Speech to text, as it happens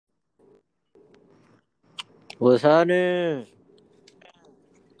What's happening?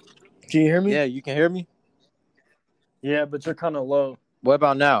 Can you hear me? Yeah, you can hear me? Yeah, but you're kind of low. What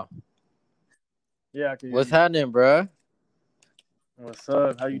about now? Yeah, I can hear What's you. happening, bruh? What's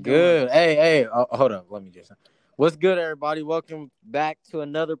up? How you doing? Good. Hey. Hold up. Let me just. What's good, everybody? Welcome back to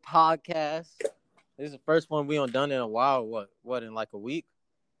another podcast. This is the first one we done in a while. What, in like a week?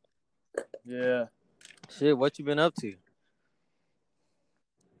 Yeah, Shit, what you been up to?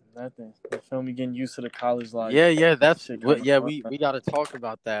 nothing. You feel me? Getting used to the college life. Yeah, that's Shit what. kind Yeah, of we fun. got to talk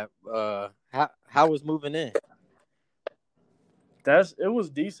about that. How was moving in? It was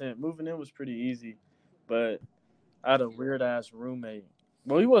decent. Moving in was pretty easy, but I had a weird ass roommate.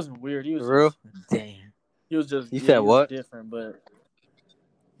 Well, he wasn't weird. He was For real? just Damn. You yeah, said he was what? different. But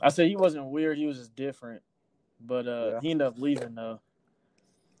I said he wasn't weird. He was just different. But Yeah. he ended up leaving though.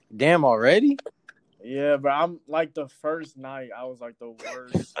 Damn, already? Yeah, but I'm like the first night I was like the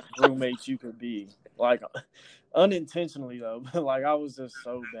worst roommate you could be. Like unintentionally though, but like I was just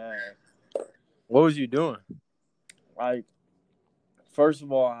so bad. What was you doing? Like first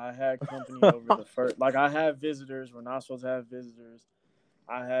of all, I had company over the first. Like I had visitors. We're not supposed to have visitors.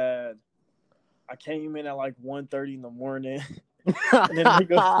 I came in at like 1:30 in the morning, and then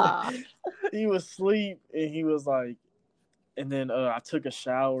he was asleep, and he was like, and then I took a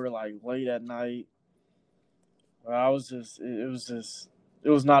shower like late at night. I was just it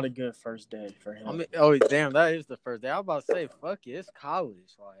was not a good first day for him. I mean, oh damn, that is the first day. I was about to say, fuck it, it's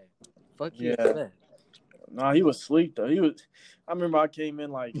college. Like, fuck you Yeah. expect? No, he was asleep though. I remember I came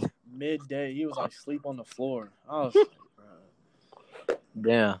in like midday. He was like sleep on the floor. I was like, bro.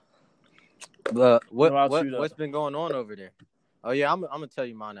 Damn. But What about you though? what's been going on over there? Oh yeah, I'm gonna tell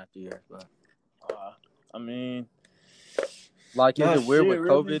you mine after yours. But I mean, like, is nah, it weird shit, with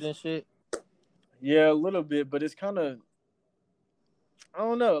really. COVID and shit? Yeah, a little bit, but it's kind of I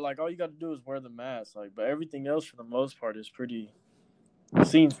don't know. Like all you got to do is wear the mask. Like, but everything else for the most part is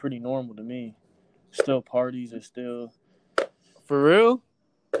seems pretty normal to me. Still parties are still For real?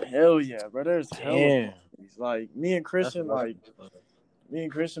 hell yeah, bro. There's hella Damn, parties. Like me and that's Christian,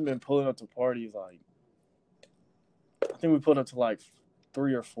 rough. been pulling up to parties. Like I think we put up to like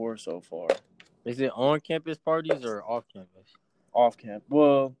 3 or 4 so far. Is it on campus parties or off campus? Off campus.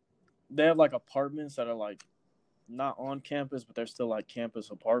 Well, they have like apartments that are like not on campus, but they're still like campus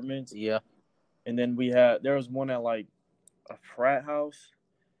apartments. Yeah, And then there was one at like a frat house.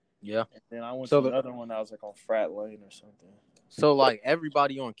 yeah. And then I went to So another one that was like on Frat Lane or something. so like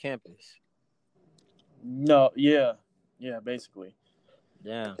everybody on campus. No, yeah, basically.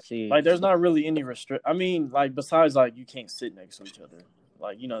 Damn. See, Like there's not really any restrict. I mean, like besides like you can't sit next to each other.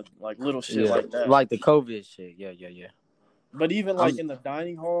 Like like little shit yeah, like that. like the COVID shit. Yeah. But even like in the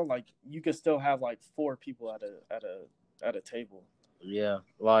dining hall, like you could still have like 4 people at a table. Yeah,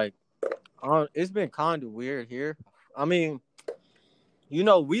 like it's been kind of weird here. I mean,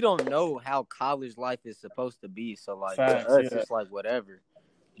 we don't know how college life is supposed to be, so like to Facts, us, yeah. it's like whatever.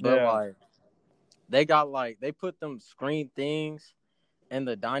 But like they put them screen things in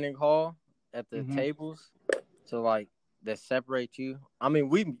the dining hall at the tables, so like that separate you. I mean,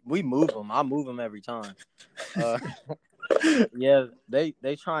 we move them. I move them every time. Yeah,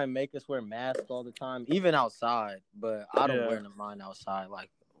 they try and make us wear masks all the time, even outside. But I don't wear mine outside. Like,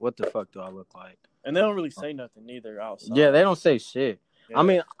 what the fuck do I look like? And they don't really say nothing either outside. Yeah, they don't say shit. Yeah. I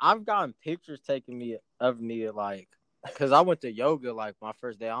mean, I've gotten pictures taken of me like, because I went to yoga like my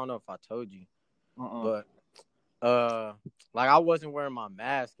first day. I don't know if I told you, but like I wasn't wearing my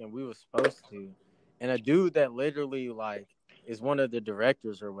mask and we were supposed to, and a dude that literally like is one of the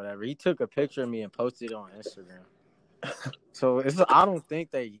directors or whatever, he took a picture of me and posted it on Instagram. So I don't think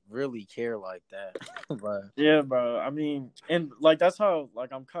they really care like that. But yeah, bro. I mean, and like that's how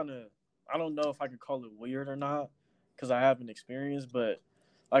like I don't know if I could call it weird or not because I haven't experienced, but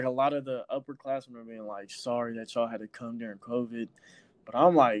like a lot of the upperclassmen are being like, sorry that y'all had to come during COVID, but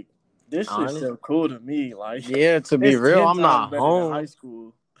I'm like, this shit's still cool to me. Like, yeah, to be real, I'm not better home. than high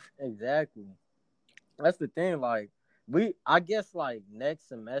school. Exactly. That's the thing. Like I guess like next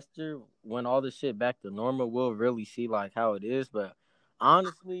semester when all this shit back to normal, we'll really see like how it is. But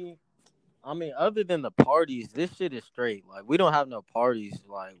honestly, I mean, other than the parties, this shit is straight. Like we don't have no parties.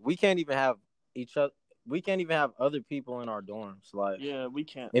 Like we can't even have each other. We can't even have other people in our dorms. Like yeah, we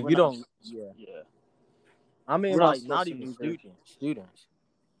can't. If you don't, yeah. I mean, like not even students.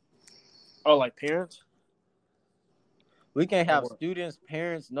 Oh, like parents? We can't have students,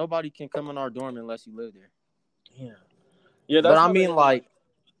 parents. Nobody can come in our dorm unless you live there. Yeah. Yeah, but I mean, like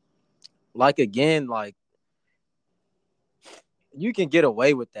again, like you can get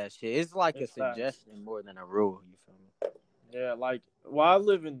away with that shit. It's like a suggestion more than a rule. You feel me? Yeah, like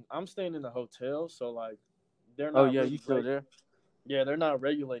I'm staying in the hotel, so like they're Oh not yeah, really you still there? yeah, they're not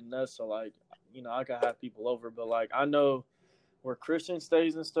regulating us. So like, I can have people over, but like I know where Christian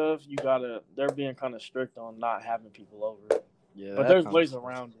stays and stuff, they're being kind of strict on not having people over. Yeah, But that there's kind of ways stuff.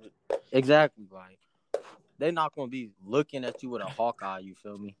 around it. Exactly. Like they're not gonna be looking at you with a hawk eye. You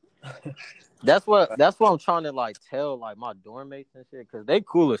feel me? That's what I'm trying to like tell like my dorm mates and shit, cause they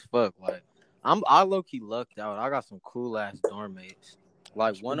cool as fuck. Like I low key lucked out. I got some cool ass dorm mates.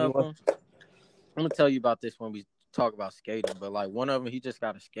 Like one of them, I'm gonna tell you about this when we talk about skating. But like one of them, he just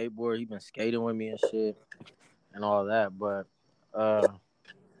got a skateboard. He been skating with me and shit and all that. But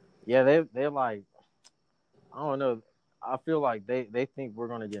yeah, they're like, I don't know. I feel like they think we're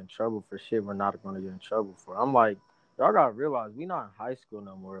gonna get in trouble for shit we're not gonna get in trouble for. I'm like, y'all gotta realize we not in high school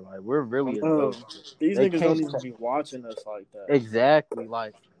no more. Like we're really adults. These They niggas can't don't even be watching us like that. exactly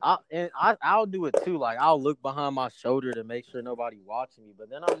like I'll do it too. Like I'll look behind my shoulder to make sure nobody watching me. But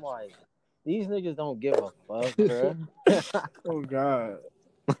then I'm like, these niggas don't give a fuck, bro. Oh God.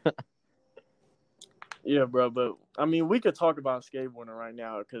 Yeah, bro, but I mean, we could talk about skateboarding right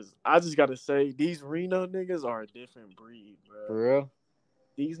now because I just gotta say these Reno niggas are a different breed, bro. For real?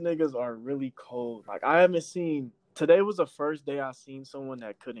 These niggas are really cold. Like I haven't seen. Today was the first day I seen someone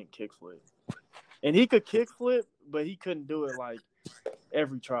that couldn't kickflip, and he could kickflip, but he couldn't do it like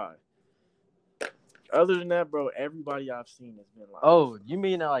every try. Other than that, bro, everybody I've seen has been like. Oh, you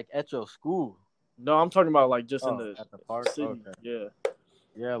mean like at your school? No, I'm talking about like just in At the park. city. Okay. Yeah.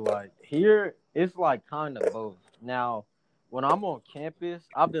 Yeah, like here it's like kind of both. Now, when I'm on campus,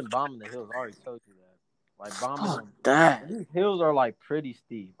 I've been bombing the hills. I already told you that. Like bombing them. That. These hills are like pretty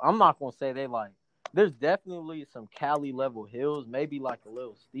steep. I'm not gonna say they like. There's definitely some Cali level hills, maybe like a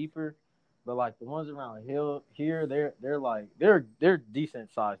little steeper, but like the ones around hill here, they're like they're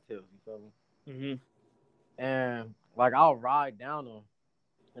decent sized hills. You feel me? Mm-hmm. And like I'll ride down them,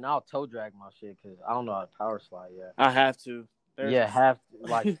 and I'll toe drag my shit because I don't know how to power slide yet. I have to. Have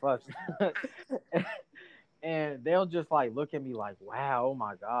to, like fuck. And they'll just like look at me like, wow, oh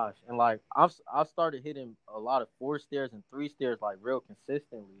my gosh. And like I've started hitting a lot of 4 stairs and 3 stairs like real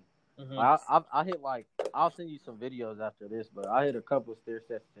consistently. Mm-hmm. Like, I hit like, I'll send you some videos after this, but I hit a couple of stair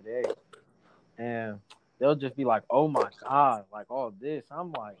sets today, and they'll just be like, oh my god, like all this.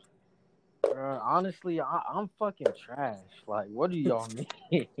 I'm like, bro, honestly, I'm fucking trash. Like, what do y'all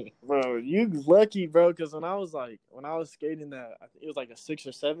mean? Bro, you lucky, bro, because when I was skating that, I think it was like a 6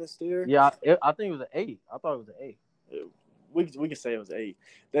 or 7 stair. Yeah, I think it was an 8. I thought it was an 8. We could say it was 8.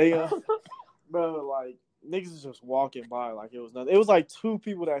 They, bro, like niggas was just walking by like it was nothing. It was like 2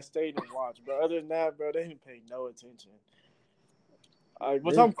 people that stayed and watched, but other than that, bro, they didn't pay no attention.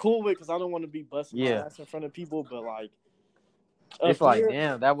 Which I'm cool with because I don't want to be busting my ass in front of people, but like, it's like, here,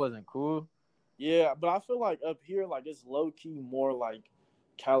 damn, that wasn't cool. Yeah, but I feel like up here, like it's low key more like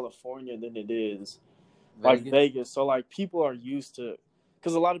California than it is like Vegas. So like people are used to,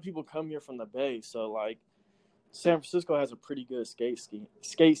 because a lot of people come here from the Bay. So like San Francisco has a pretty good skate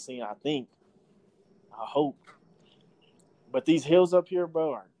scene, I think. I hope. But these hills up here,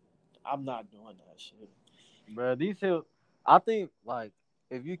 bro, I'm not doing that shit. Bro, these hills, I think like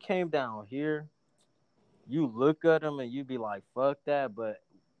if you came down here, you look at them and you be like, fuck that. But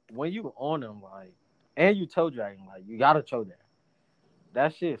when you on them, like, and you toe dragging, like, you gotta toe drag.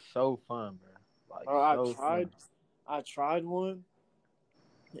 That shit's so fun, bro. Like, I tried one,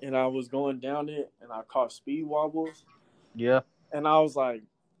 and I was going down it, and I caught speed wobbles. Yeah. And I was like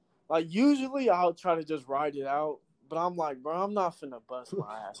usually I'll try to just ride it out, but I'm like, bro, I'm not finna bust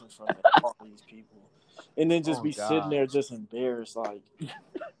my ass in front of all these people, and then just sitting there just embarrassed, like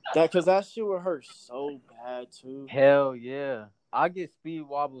that, because that shit would hurt so bad too. Hell yeah. I get speed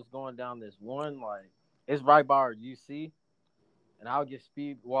wobbles going down this one, like, it's right by our UC, and I'll get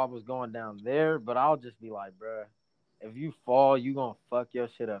speed wobbles going down there, but I'll just be like, bruh, if you fall, you gonna fuck your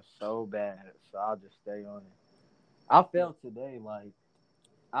shit up so bad, so I'll just stay on it. I fell today, like,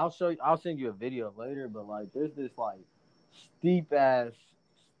 I'll send you a video later, but, like, there's this, like, steep,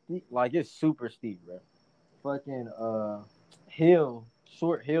 like, it's super steep, bro. Fucking,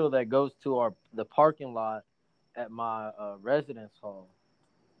 short hill that goes to the parking lot at my residence hall,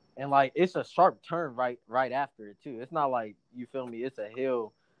 and like it's a sharp turn right after it too. It's not like, you feel me, it's a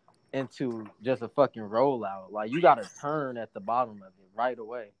hill into just a fucking rollout. Like you gotta turn at the bottom of it right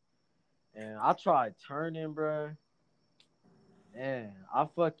away. And I tried turning, bro, and I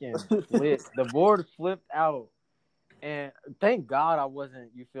fucking flipped. The board flipped out, and thank God I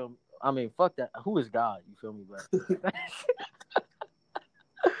wasn't, you feel me, I mean, fuck that, who is God, you feel me, but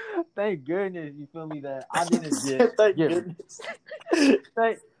thank goodness, you feel me, that I didn't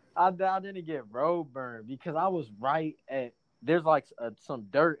I didn't get road burned, because I was right at, there's like some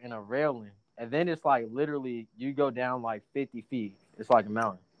dirt and a railing and then it's like literally you go down like 50 feet. It's like a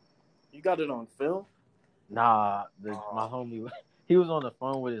mountain. You got it on film? Nah, my homie, he was on the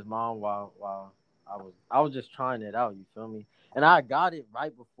phone with his mom while I was just trying it out. You feel me? And I got it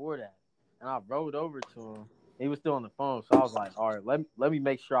right before that, and I rode over to him. He was still on the phone, so I was like, all right, let me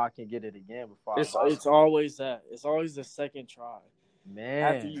make sure I can get it again before It's always that. It's always the second try.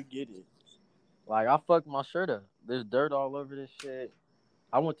 Man, after you get it. Like I fucked my shirt up. There's dirt all over this shit.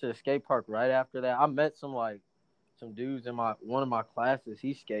 I went to the skate park right after that. I met some dudes in one of my classes.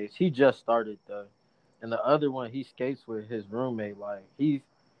 He skates. He just started though. And the other one, he skates with his roommate. Like he's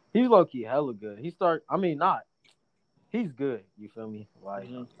low key hella good. Not. He's good. You feel me? Like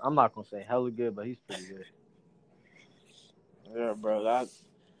I'm not gonna say hella good, but he's pretty good. Yeah, bro. That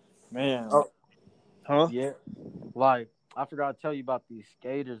man. Oh, huh? Yeah. Like I forgot to tell you about these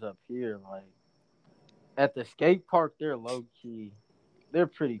skaters up here. Like at the skate park, they're low key. They're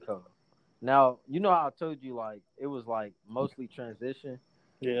pretty cool. Now you know how I told you like it was like mostly transition.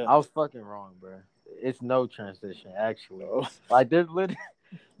 Yeah. I was fucking wrong, bro. It's no transition actually. Like there's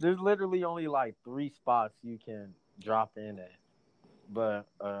literally only like 3 spots you can drop in at. But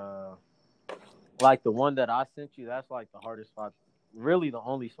like the one that I sent you, that's like the hardest spot. Really the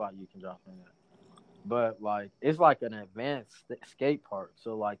only spot you can drop in at. But like it's like an advanced skate park.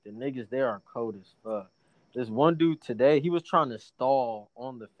 So like the niggas there are cold as fuck. There's one dude today, he was trying to stall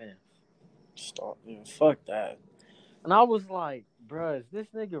on the fence. Stall, dude, fuck that. And I was like, bruh, is this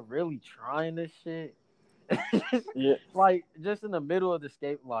nigga really trying this shit? Yeah. Like, just in the middle of the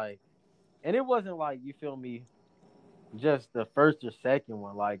skate, like, and it wasn't like, you feel me, just the first or second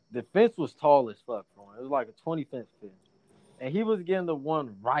one. Like, the fence was tall as fuck for him. It was like a 20 fence. And he was getting the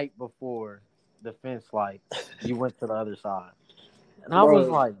one right before the fence, like, you went to the other side. And I was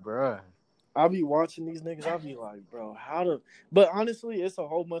like, bruh. I'll be watching these niggas. I'll be like, bro, how to. But honestly, it's a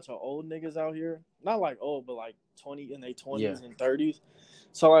whole bunch of old niggas out here. Not like old, but like 20 in their 20s and 30s.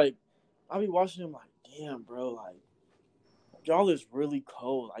 So like, I'll be watching them like, damn, bro, like, y'all is really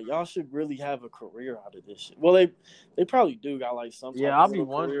cold. Like, y'all should really have a career out of this shit. Well, they probably do got like some. Yeah, I'll be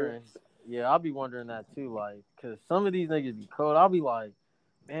wondering. Career. Yeah, I'll be wondering that too. Like, cause some of these niggas be cold. I'll be like,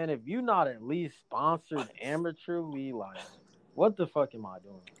 man, if you not at least sponsored amateurly, like, what the fuck am I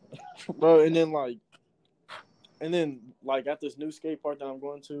doing? Bro, and then like at this new skate park that I'm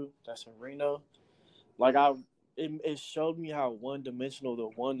going to, that's in Reno, like it showed me how one dimensional the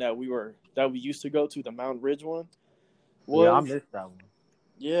one that we used to go to, the Mount Ridge one, was. Yeah, I missed that one.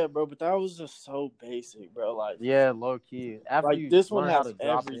 Yeah, bro, but that was just so basic, bro. Like, yeah, low key. After like you this one learn has how to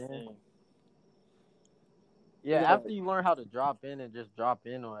drop everything. In. Yeah, after you learn how to drop in and just drop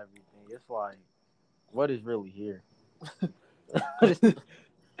in on everything, it's like, what is really here?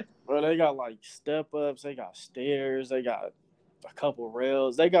 Bro, they got like step ups, they got stairs, they got a couple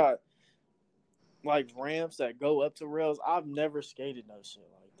rails, they got like ramps that go up to rails. I've never skated no shit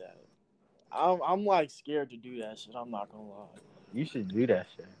like that. I'm like scared to do that shit. I'm not gonna lie. You should do that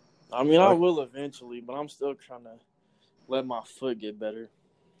shit. I mean, I will eventually, but I'm still trying to let my foot get better.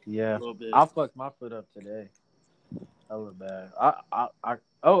 Yeah, a little bit. I fucked my foot up today. Hella bad.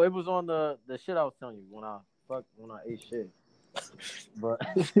 It was on the shit I was telling you when I ate shit. But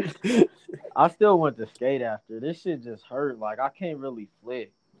I still went to skate after. This shit just hurt. Like I can't really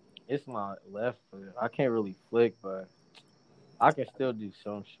flick. It's my left foot. I can't really flick, but I can still do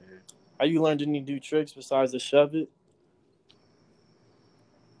some shit. Have you learned any new tricks besides the shove it?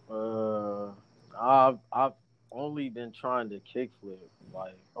 I've only been trying to kickflip.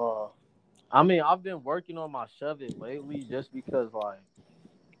 Like, I mean, I've been working on my shove it lately just because, like,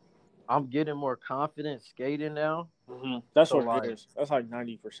 I'm getting more confident skating now. Mm-hmm. That's so, what it is. That's like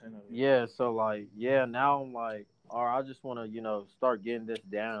 90% of it. Yeah, so, like, now I'm like, all right, I just want to, start getting this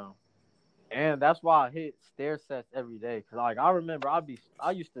down. And that's why I hit stair sets every day. Because, like, I remember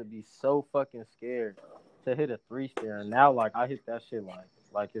I used to be so fucking scared to hit a 3-stair. And now, like, I hit that shit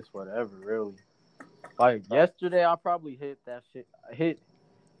like it's whatever, really. Like, yesterday, I probably hit that shit.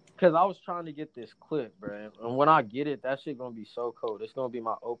 Because I was trying to get this clip, bro. And when I get it, that shit going to be so cold. It's going to be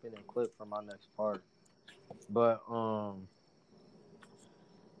my opening clip for my next part. But,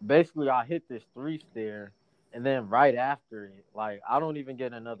 basically, I hit this 3-stair. And then right after it, like, I don't even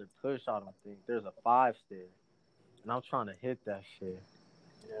get another push, I don't think. There's a 5-stair. And I'm trying to hit that shit.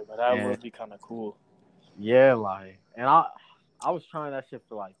 Yeah, but that would be kind of cool. Yeah, like, and I was trying that shit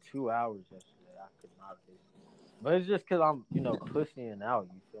for like 2 hours yesterday. I could not hit it. But it's just because I'm, pussying out,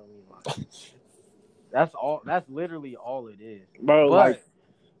 you feel me? Like, that's literally all it is. Bro,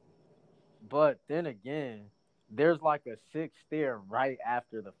 but then again, there's like a 6-stair right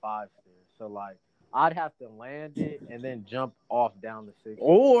after the 5-stair. So, like, I'd have to land it and then jump off down the 6.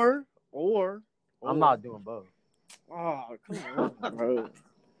 Or Or I'm not doing both. Oh, come on, bro.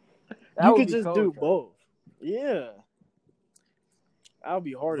 That You would could be just cold, do though. both. Yeah. That would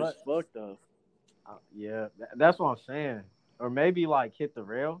be hard as fuck, though. Yeah, that's what I'm saying. Or maybe, like, hit the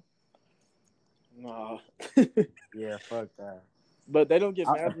rail. Nah. Yeah, fuck that. But they don't get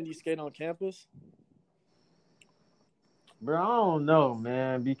mad when you skate on campus? Bro, I don't know,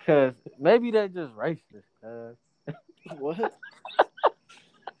 man, because maybe they're just racist, cuz. What?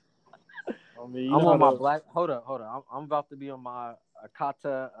 I mean, I'm on my black. Hold up. I'm about to be on my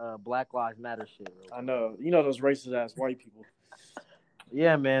Akata Black Lives Matter shit. I know. You know those racist ass white people.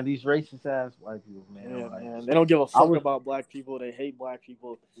 Yeah, man. These racist ass white people, man. Yeah, like, man. They don't give a fuck about black people. They hate black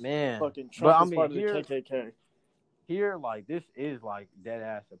people. Man. Fucking Trump is part of the KKK. Here, like, this is like dead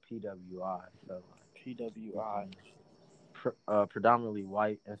ass a PWI. So like, PWI. Predominantly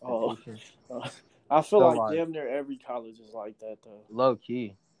white institution. I feel like damn near every college is like that though. Low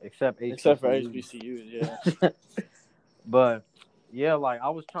key. Except HBCUs. Except for HBCUs, yeah. But yeah, like I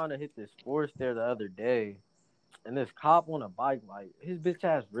was trying to hit this forest there the other day, and this cop on a bike, like his bitch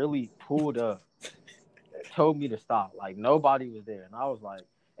ass really pulled up, told me to stop. Like nobody was there, and I was like,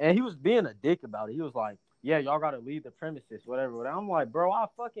 and he was being a dick about it. He was like, "Yeah, y'all gotta leave the premises, whatever." I'm like, "Bro, I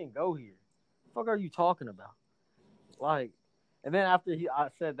fucking go here. What the fuck are you talking about?" Like, and then after I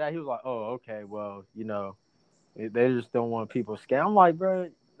said that, he was like, "Oh, okay, well, you know, they just don't want people scared." I'm like, bro,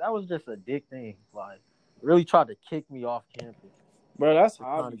 that was just a dick thing. Like, really tried to kick me off campus. Bro, that's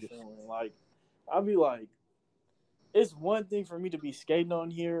how I be feeling. Like, I'd be like, it's one thing for me to be skating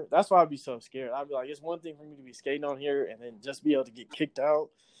on here. That's why I'd be so scared. I'd be like, it's one thing for me to be skating on here and then just be able to get kicked out.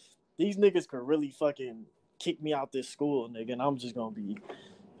 These niggas could really fucking kick me out this school, nigga, and I'm just gonna be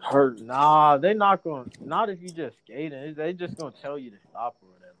hurt. Nah, they not gonna. Not if you just skating. They just gonna tell you to stop or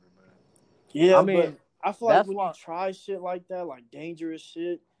whatever, bro. Yeah, I mean, but I feel like when you try shit like that, like dangerous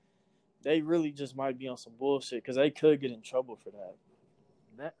shit, they really just might be on some bullshit because they could get in trouble for that.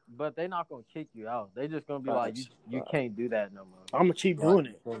 But they're not gonna kick you out. They just gonna be like, you can't do that no more. I'm gonna keep doing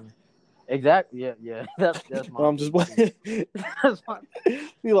it. Exactly. Yeah. That's my. I'm just playing.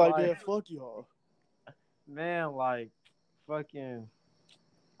 Be like, yeah, fuck y'all. Man, like, fucking.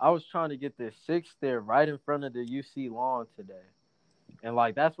 I was trying to get this 6 there right in front of the UC lawn today, and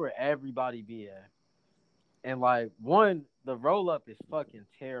like that's where everybody be at. And like the roll up is fucking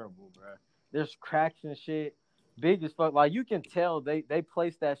terrible, bro. There's cracks and shit. Big as fuck. Like you can tell they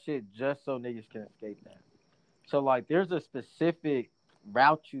place that shit just so niggas can escape that. So like there's a specific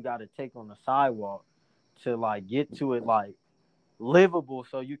route you gotta take on the sidewalk to like get to it like livable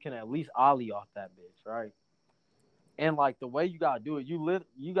so you can at least ollie off that bitch, right? And like the way you gotta do it,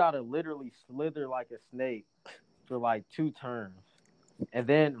 you gotta literally slither like a snake for like 2 turns. And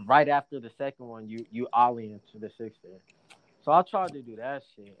then right after the second one you ollie into the 6th there. So I tried to do that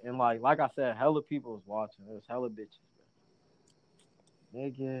shit. And like I said, hella people was watching. It was hella bitches.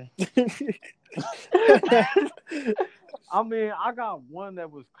 Nigga. I mean, I got one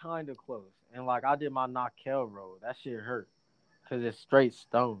that was kind of close. And like I did my knockout roll. That shit hurt. Because it's straight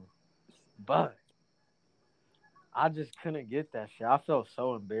stone. But I just couldn't get that shit. I felt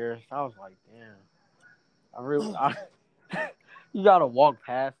so embarrassed. I was like, damn. You gotta walk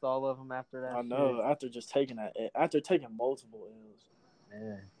past all of them after that. I know. Shit. After taking multiple L's.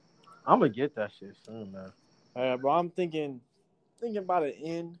 Man, I'm gonna get that shit soon, man. Bro, I'm thinking by the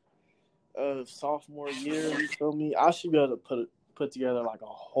end of sophomore year. You feel me? I should be able to put together like a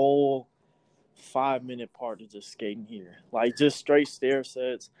whole 5-minute part of just skating here, like just straight stair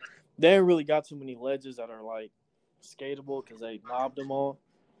sets. They ain't really got too many ledges that are like skatable because they knobbed them all,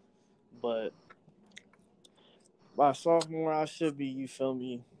 but. By sophomore, I should be, you feel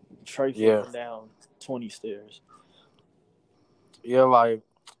me, flipping down 20 stairs. Yeah, like,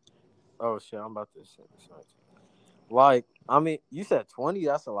 oh shit, I'm about to say this. Like, I mean, you said 20,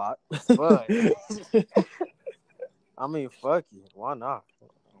 that's a lot. But, I mean, fuck it. Why not?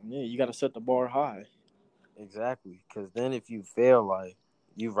 Yeah, you got to set the bar high. Exactly. Because then if you fail, like,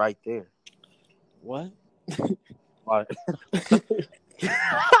 you right there. What? Like.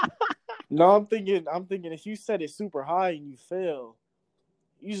 No, I'm thinking if you set it super high and you fail,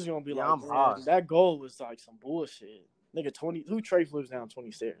 you just gonna be like, I'm high. That goal was like some bullshit. Nigga, 20 who tray flips down 20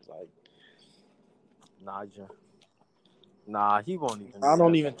 stairs? Like Nah, he won't even. I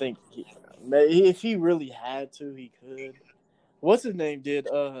don't even think if he really had to, he could. What's his name did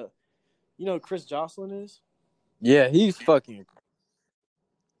you know who Chris Jocelyn is? Yeah, he's fucking.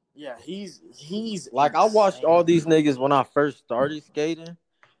 Yeah, he's like insane. I watched all these niggas when I first started skating.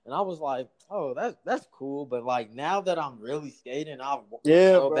 And I was like, oh, that's cool. But, like, now that I'm really skating, I'll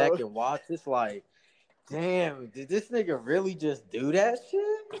go back and watch. It's like, damn, did this nigga really just do that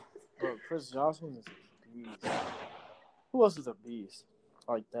shit? Bro, Chris Johnson is a beast. Who else is a beast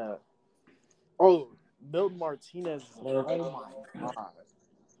like that? Oh, Milton Martinez. Oh my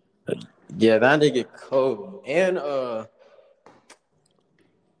god. Yeah, that nigga cold. And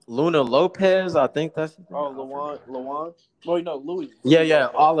Luna Lopez, I think that's his name. Oh, Lawan. Wait, no, Louis. Yeah,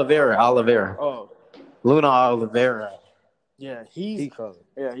 Oliveira. Oh, Luna Oliveira. yeah, He cold.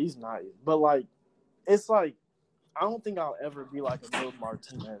 Yeah, he's nice. But like, it's like I don't think I'll ever be like a Milton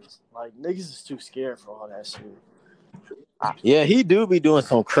Martinez. Like niggas is too scared for all that shit. Yeah, he do be doing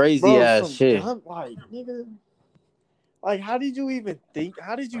some crazy ass shit. Dumb, like nigga. Like, how did you even think?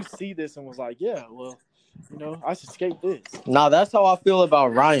 How did you see this and was like, yeah, well, you know, I should skate this? Nah, that's how I feel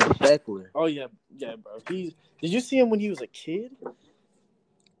about Ryan Sheckler. Oh yeah, bro. Did you see him when he was a kid?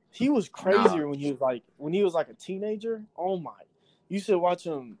 He was crazier when he was like a teenager. Oh my! You should watch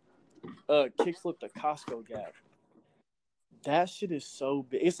him kickflip the Costco gap. That shit is so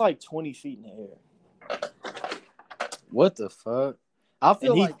big. It's like 20 feet in the air. What the fuck? I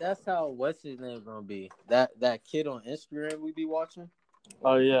feel like that's how what's his name gonna be. That kid on Instagram we be watching.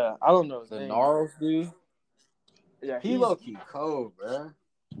 Oh yeah, I don't know his name. The Gnarls dude. Yeah, he low key cold, bro.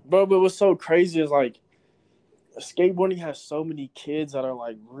 Bro, but what's so crazy is like skateboarding has so many kids that are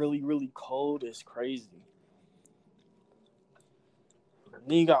like really, really cold. It's crazy. And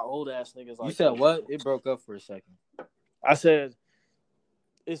then you got old ass niggas like. You said what? It broke up for a second. I said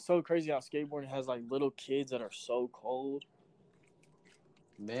it's so crazy how skateboarding has like little kids that are so cold.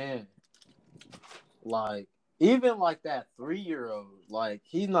 Man, like even like that 3-year-old, like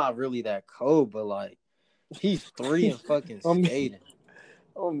he's not really that cold, but like he's 3 and fucking skating.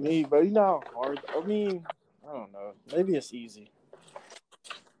 Me, but you know how hard. I mean, I don't know. Maybe it's easy.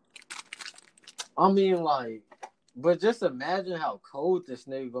 I mean, like, but just imagine how cold this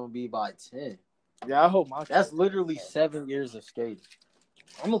nigga gonna be by 10. Yeah, I hope my. That's literally 7 years of skating.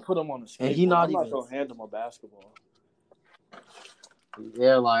 I'm gonna put him on the skateboard. And he not I'm even not gonna hand him a basketball.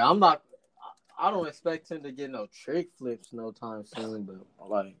 Yeah, like I don't expect him to get no trick flips no time soon, but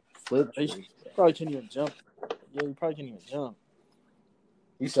like flip tricks. He probably can't even jump. Yeah, he probably can't even jump.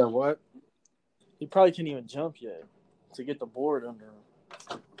 You said what? He probably can't even jump yet to get the board under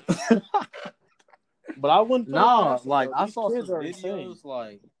him. But I wouldn't. Like I saw some videos.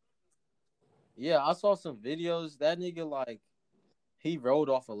 Like, yeah, I saw some videos. That nigga like he rolled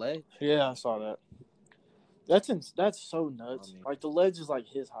off a ledge. Yeah, I saw that. That's so nuts. I mean, like the ledge is like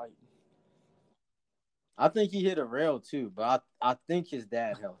his height. I think he hit a rail too, but I think his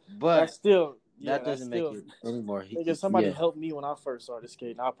dad helped. But that doesn't make it anymore. If somebody helped me when I first started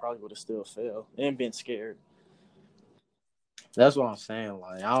skating, I probably would have still failed and been scared. That's what I'm saying.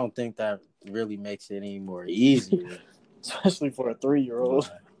 Like I don't think that really makes it any more easier, especially for a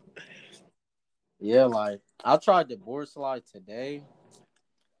 3-year-old. Yeah, like I tried the board slide today.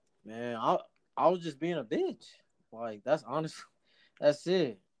 Man, I was just being a bitch. Like that's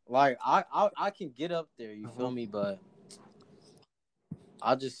it. Like I can get up there, you feel me? But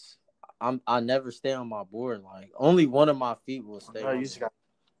I never stay on my board. Like only one of my feet will stay. No, you just got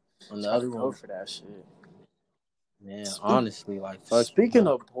on the other one. Go for that shit. Man, honestly, like fuck. Speaking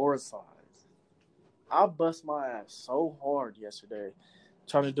of board slides, I bust my ass so hard yesterday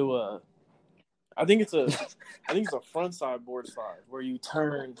trying to do I think it's a front side board slide where you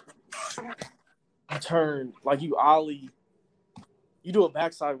turn like you ollie. You do a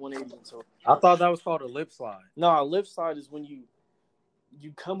backside 180. So I thought that was called a lip slide. No, a lip slide is when you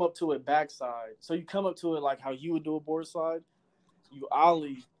come up to it backside. So you come up to it like how you would do a board slide. You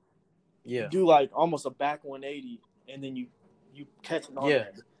ollie. Yeah. You do like almost a back 180, and then you catch it on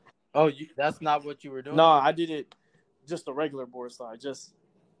there. Oh, that's not what you were doing? No, I did it just a regular board slide. Just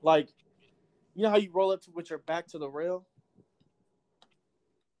like, you know how you roll up with your back to the rail?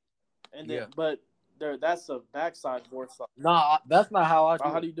 And then, but that's a backside board slide. Nah, that's not how I do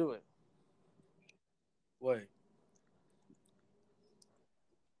it. How do you do it? Wait.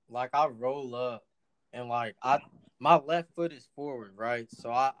 Like, I roll up, and like, my left foot is forward, right?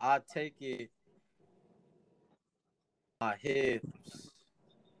 So I take it, my hips,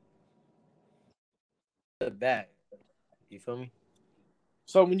 the back. You feel me?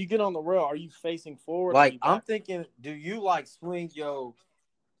 So when you get on the rail, are you facing forward? Like, I'm thinking, do you like swing your?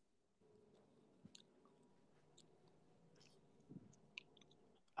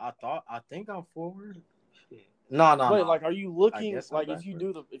 I think I'm forward. No. Wait, like, are you looking like if you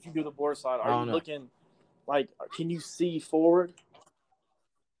do the board slide? Are you looking like? Can you see forward?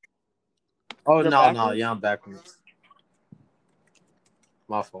 Oh no, yeah, I'm backwards.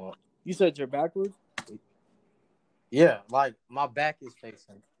 My fault. You said you're backwards? Yeah, like my back is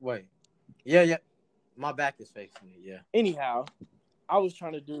facing. Wait. Yeah. My back is facing it, yeah. Anyhow, I was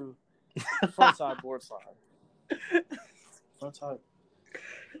trying to do Front side, board side.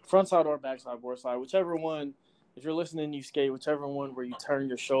 Front side or back side, board side. Whichever one, if you're listening, you skate, whichever one where you turn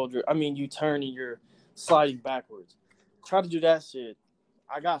your shoulder. I mean, you turn and you're sliding backwards. Try to do that shit.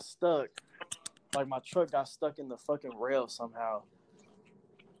 I got stuck. Like, my truck got stuck in the fucking rail somehow.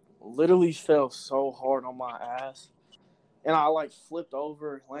 Literally fell so hard on my ass. And I, like, flipped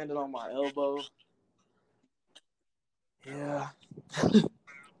over, landed on my elbow. Yeah.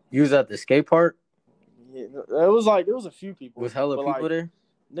 You was at the skate park? Yeah, it was a few people. Was hella people like, there?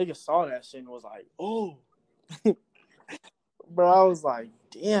 Niggas saw that shit and was like, oh. Bro, I was like,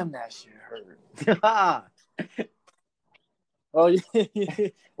 damn, that shit hurt. Oh, yeah.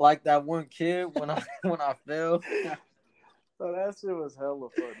 Like that one kid when I fell. So that shit was hella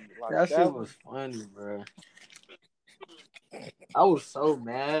funny. Like, that shit was funny, bro. I was so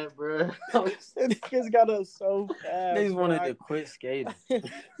mad, bro. Niggas got up so fast. Niggas wanted to quit skating.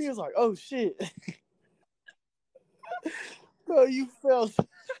 He was like, oh, shit. Bro, you fell.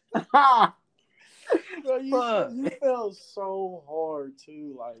 Bro, you fell so hard,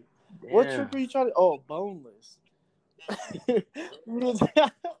 too. Like, damn. What trick were you trying to... Oh, boneless. Yeah.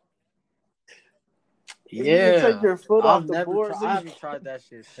 You take your foot off the board. I haven't tried that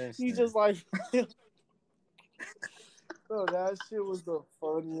shit since. You just like... Bro, that shit was the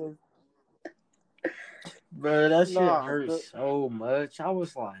funniest. Bro, that shit hurt so much. I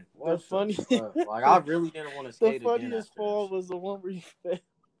was like, what the funny? Like, I really didn't want to skate again. The funniest fall was the one where you fell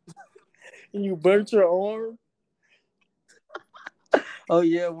and you burnt your arm. Oh,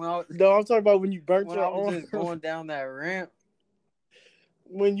 yeah. I'm talking about when you burnt your arm. When I was just going down that ramp.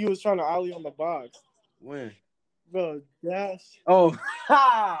 When you was trying to ollie on the box. When? Bro, that's... Oh,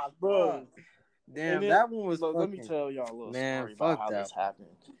 bro. Damn, that one was Let me tell y'all a little story about how this happened.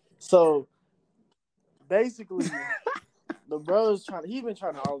 So, basically, the brother's he's been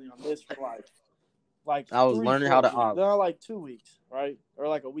trying to ollie on this for like I was learning how to ollie. No, like 2 weeks, right? Or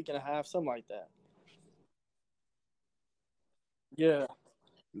like a week and a half, something like that. Yeah.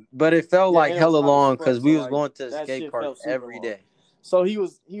 But it felt like hella long because we was going to the skate park every day. So he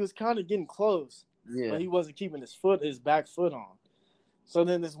was kind of getting close. Yeah. But he wasn't keeping his back foot on. So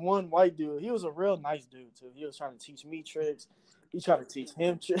then this one white dude, he was a real nice dude too. He was trying to teach me tricks. He tried to teach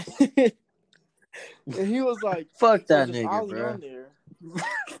him tricks. And he was like, fuck that nigga, bro. On there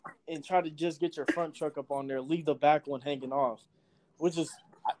and try to just get your front truck up on there, leave the back one hanging off. Which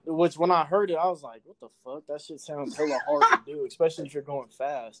when I heard it, I was like, what the fuck? That shit sounds hella hard to do, especially if you're going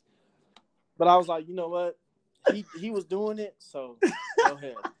fast. But I was like, you know what? He was doing it, so go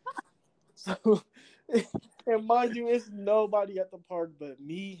ahead. So, and mind you, it's nobody at the park but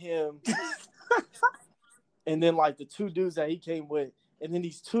me, him, and then like the two dudes that he came with, and then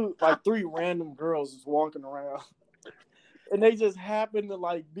these three random girls just walking around, and they just happened to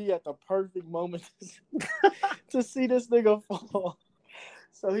like be at the perfect moment to see this nigga fall.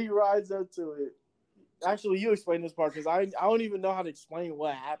 So he rides up to it. Actually, you explain this part because I don't even know how to explain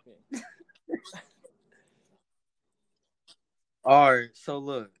what happened. All right, so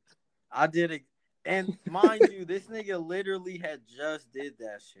look, I did it, and mind you, this nigga literally had just did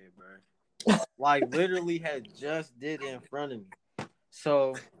that shit, bro. Like, literally had just did it in front of me.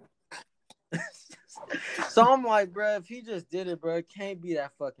 So I'm like, bro, if he just did it, bro, it can't be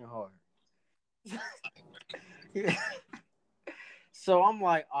that fucking hard. So I'm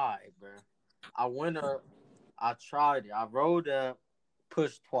like, all right, bro. I went up, I tried it, I rolled up,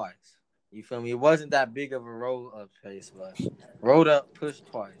 pushed twice. You feel me? It wasn't that big of a roll up pace, but rolled up, pushed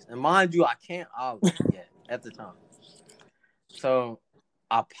twice. And mind you, I can't ollie yet at the time. So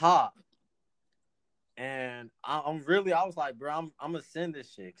I popped. And I was like, bro, I'm going to send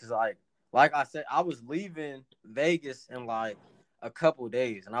this shit. Because, like I said, I was leaving Vegas in, like, a couple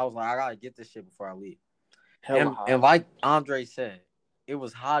days. And I was like, I got to get this shit before I leave. And like Andre said, it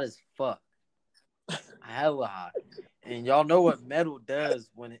was hot as fuck. Hella hot. And y'all know what metal does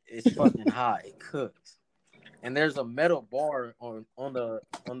when it's fucking hot. It cooks. And there's a metal bar on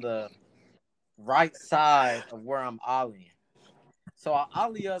the right side of where I'm ollieing. So I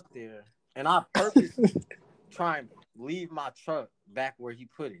ollie up there, and I purposely try and leave my truck back where he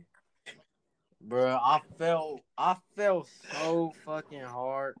put it. Bro, I fell so fucking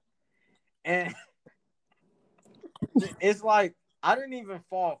hard. And it's like I didn't even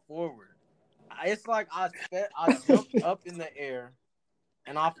fall forward. It's like I jumped up in the air,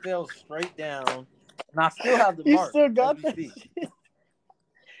 and I fell straight down, and I still have the mark. You still got that shit?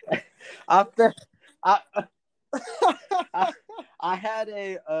 I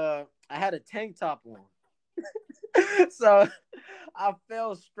had a tank top on, so I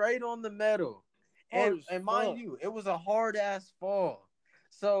fell straight on the metal, and mind you, it was a hard ass fall.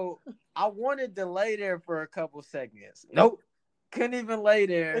 So I wanted to lay there for a couple seconds. Nope. Couldn't even lay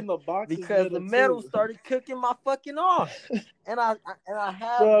there And the box because the metal started cooking my fucking arm. And I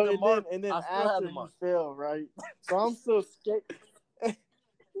have bro, the mark. and then I still have after the mark. you fell, right? So I'm still skating.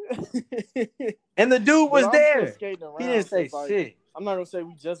 And the dude was there. Skating around, he didn't say shit. I'm not gonna say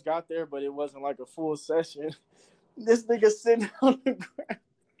we just got there, but it wasn't like a full session. This nigga sitting on the ground,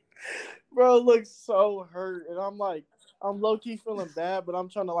 bro, looks so hurt, and I'm like, I'm low key feeling bad, but I'm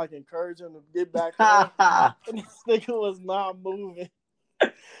trying to like encourage him to get back up. And this nigga was not moving.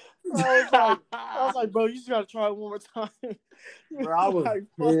 I was like, bro, you just gotta try it one more time. Bro, I was like,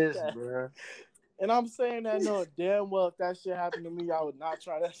 pissed, bro. And I'm saying that knowing damn well if that shit happened to me, I would not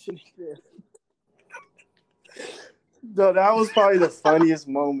try that shit again. Though that was probably the funniest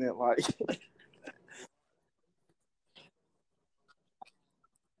moment. Like,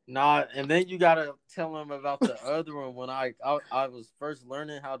 nah, and then you gotta tell him about the other one when I was first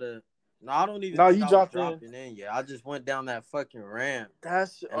learning how to. No, I don't even. No, think you I dropped was dropping in yet. I just went down that fucking ramp.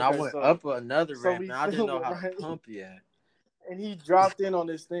 And I went up another ramp, and I didn't know how to pump yet. And he dropped in on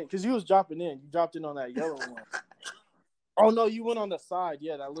this thing because you was dropping in. You dropped in on that yellow one. Oh no, you went on the side.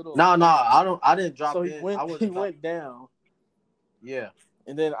 Yeah, that little. No, I didn't drop in. He went down. Yeah.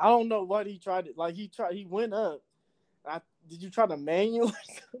 And then I don't know what he tried to like. He went up. Did you try to manual or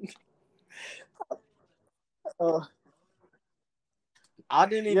something? I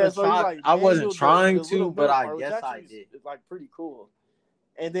didn't even try. Like, I wasn't trying to, but I guess I did. It's like pretty cool.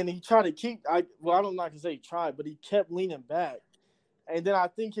 And then he tried to keep. I don't know if I can say he tried, but he kept leaning back. And then I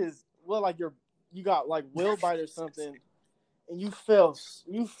think you got like wheel bite or something, and you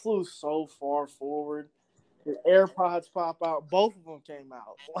flew so far forward. Your AirPods pop out. Both of them came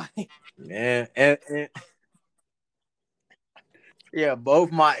out. Man, and yeah,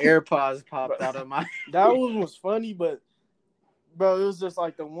 both my AirPods popped out of my. That one was funny, but bro, it was just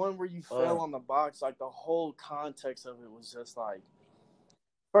like the one where you fell on the box. Like the whole context of it was just like,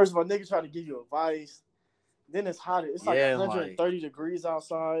 first of all, niggas try to give you advice. Then it's hot. It's like 130 degrees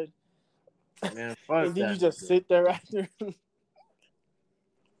outside. Man, fuck and then you just sit there after.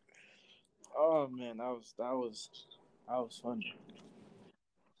 Oh man, that was funny.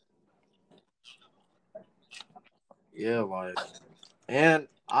 Yeah, like, and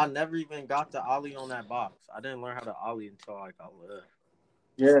I never even got to ollie on that box. I didn't learn how to ollie until like I left.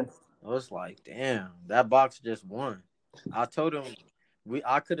 Yeah, I was like, damn, that box just won. I told him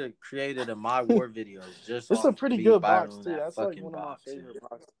I could have created a My War video just. It's a pretty good box too. That's like one of my favorite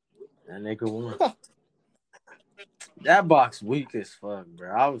boxes. That nigga won. That box weak as fuck, bro.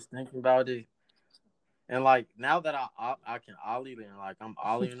 I was thinking about it, and like now that I can ollie and like I'm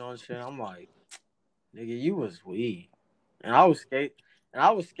ollieing on shit, I'm like, nigga, you was weak, and I was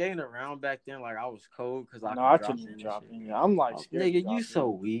skating around back then like I was cold because I couldn't even drop in. Yeah, I'm like, scared nigga, you so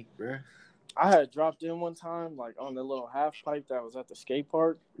weak, bro. I had dropped in one time like on the little half pipe that was at the skate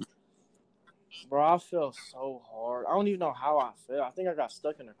park. Bro, I fell so hard. I don't even know how I fell. I think I got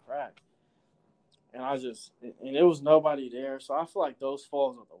stuck in a crack. And and it was nobody there. So I feel like those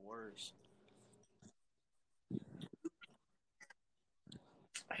falls are the worst.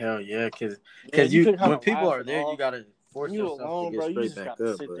 Hell yeah, because when people are there, you got to force yourself to get straight back up. You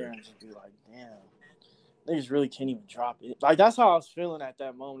just got to sit there and just be like, damn. Niggas really can't even drop it. Like, that's how I was feeling at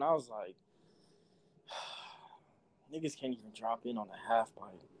that moment. I was like, niggas can't even drop in on a half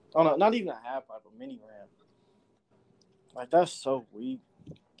pipe. Oh, no, not even a half pipe, a mini ramp. Like, that's so weak.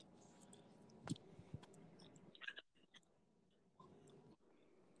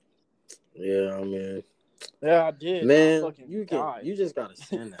 Yeah, I mean. Yeah, I did. Man, you just gotta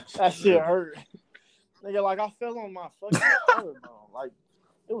send that shit. That shit hurt. Nigga, like I fell on my fucking collarbone. Like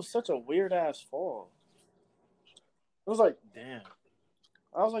it was such a weird ass fall. It was like, damn.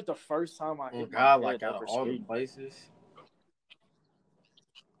 That was like the first time I hit my head like out of all the places.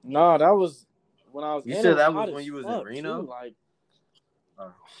 No, that was when I was. You said that was when you was in Reno. Too, like,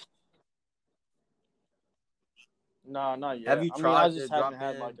 no, not yet. Have you tried to drop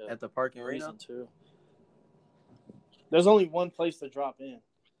in like at the park in Reno too? There's only one place to drop in.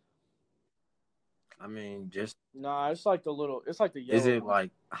 I mean, just nah. It's like the little. It's like the yellow. Is it one.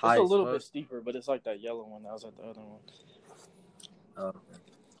 like high? It's a little bit steeper, but it's like that yellow one that was at the other one. Oh. Okay.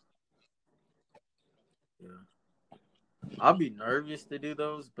 Yeah. I'll be nervous to do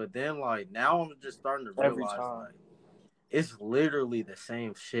those, but then like now I'm just starting to realize like it's literally the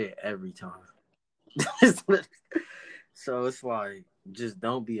same shit every time. So it's like just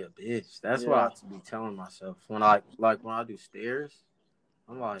don't be a bitch. That's what I have to be telling myself when I do stairs.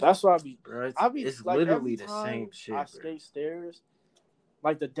 I'm like, that's what bro, it's like, literally the same shit. I skate stairs.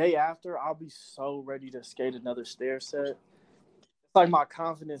 Like the day after, I'll be so ready to skate another stair set. like my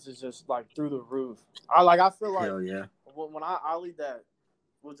confidence is just like through the roof. I feel like Hell yeah. when I leave that,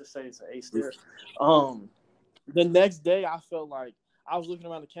 we'll just say it's an 8 stair. The next day I felt like I was looking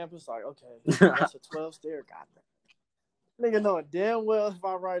around the campus like, okay, that's a 12 stair. God damn. Nigga knowing damn well if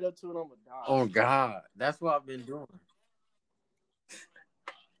I ride up to it, I'm gonna die. Oh God, that's what I've been doing.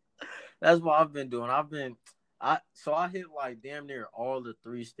 That's what I've been doing. I hit like damn near all the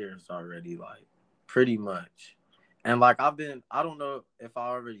 3 stairs already, like pretty much. And like I don't know if I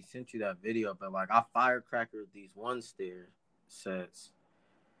already sent you that video, but like I firecrackered these 1 stair sets.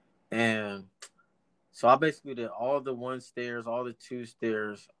 And so I basically did all the 1 stairs, all the 2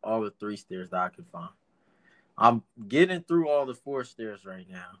 stairs, all the 3 stairs that I could find. I'm getting through all the 4 stairs right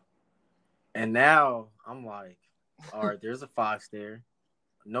now. And now I'm like, all right, there's a 5 stair.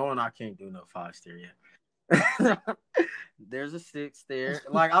 Knowing I can't do no 5 stair yet. There's a 6 stair.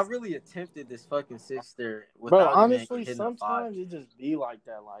 Like I really attempted this fucking 6 stair without honestly, even sometimes it just be like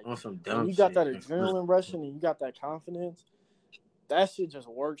that. Like on some dumb when you got shit. that adrenaline rushing and you got that confidence, that shit just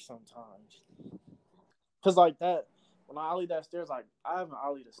works sometimes. Cause like that, when I ollie that stairs, like I haven't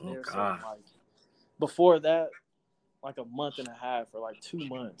ollied the stairs since like before that, like a month and a half or like 2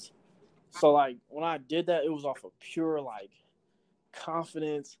 months. So like when I did that, it was off of pure like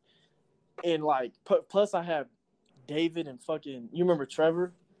confidence and like plus I have David and fucking you remember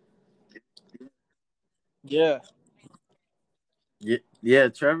Trevor? Yeah. Yeah,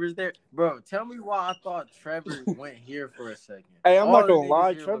 Trevor's there. Bro, tell me why I thought Trevor went here for a second. Hey, I'm not gonna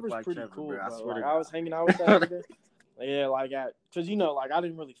lie, Trevor's pretty Trevor, cool, bro. bro. Like, I was hanging out with that nigga. Yeah, like cause you know, like I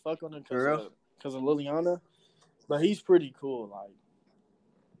didn't really fuck on him because of Liliana. But he's pretty cool, like.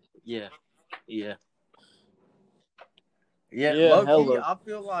 Yeah. Yeah, low-key, I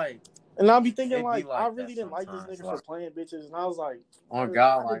feel like. And I'll be thinking like I really didn't like this nigga for playing bitches, and I was like, oh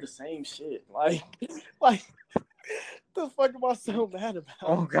God, I did the same shit. Like the fuck am I so mad about?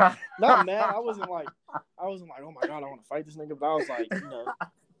 Oh God, not mad. I wasn't like, oh my God, I want to fight this nigga. But I was like, you know,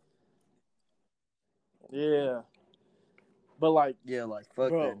 yeah. But like, yeah, like fuck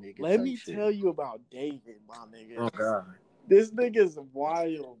bro, that nigga. Let me tell you about David, my nigga. Oh God, this nigga's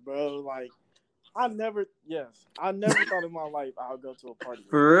wild, bro. Like, I never thought in my life I would go to a party.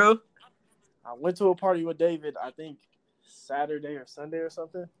 For real? I went to a party with David, I think Saturday or Sunday or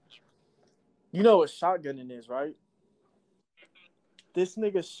something. You know what shotgunning is, right? This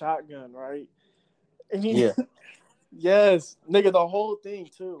nigga shotgun, right? And yeah. Yes, nigga, the whole thing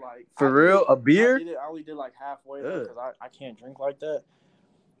too. Like for real, a beer? I only did like halfway because I can't drink like that.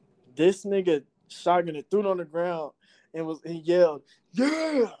 This nigga shotgun it, threw it on the ground, and yelled,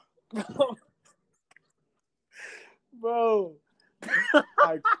 "Yeah, bro!"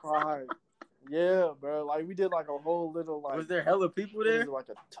 I cried. Yeah, bro. Like we did like a whole little like. Was there hella people there? Like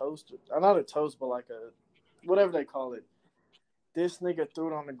a toast, not a toast, but like a whatever they call it. This nigga threw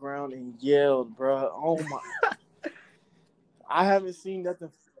it on the ground and yelled, bro. Oh my. I haven't seen nothing.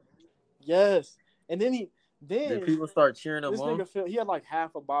 Yes. And then did people start cheering him on? This nigga he had like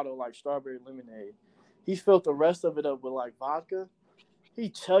half a bottle of like strawberry lemonade. He filled the rest of it up with like vodka. He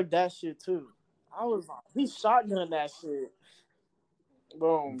chugged that shit too. I was like, he shotgunned that shit.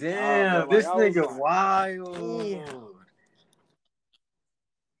 Boom. Damn, this nigga like, wild. Damn.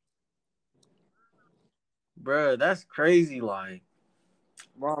 Bro, that's crazy. Like,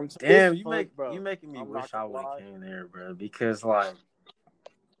 bro, damn, you making me wish I would have came there, bro. Because like,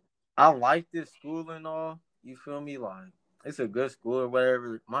 I like this school and all. You feel me? Like, it's a good school or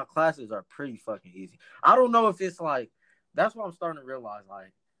whatever. My classes are pretty fucking easy. I don't know if it's like. That's what I'm starting to realize.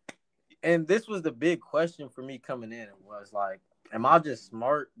 Like, and this was the big question for me coming in. It was like, am I just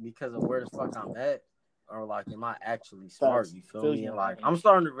smart because of where the fuck I'm at? Or like, am I actually smart? You feel me? And like, I'm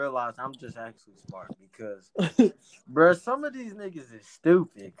starting to realize I'm just actually smart because, bro, some of these niggas is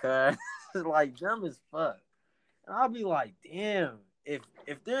stupid, cuz like dumb as fuck. And I'll be like, damn, if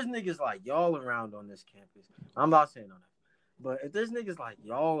there's niggas like y'all around on this campus, I'm not saying on that, but if there's niggas like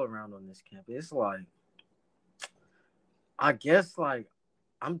y'all around on this campus, it's like, I guess like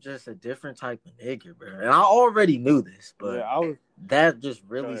I'm just a different type of nigga, bro. And I already knew this, but that just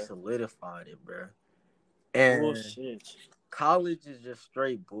really solidified it, bro. And bullshit. College is just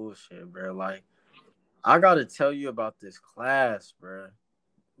straight bullshit, bro. Like, I gotta tell you about this class, bro.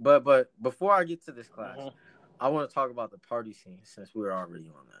 But before I get to this class, I want to talk about the party scene since we're already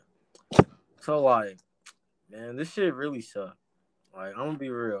on that. So, like, man, this shit really sucked. Like, I'm gonna be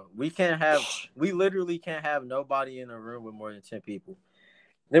real. We literally can't have nobody in a room with more than 10 people.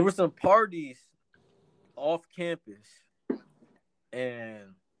 There were some parties off campus,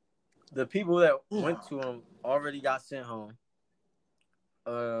 and the people that went to them already got sent home.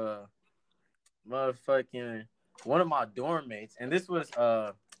 Motherfucking one of my dorm mates, and this was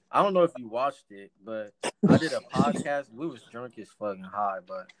I don't know if you watched it, but I did a podcast. We was drunk as fucking high,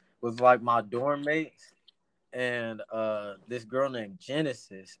 but with like my dorm mates and this girl named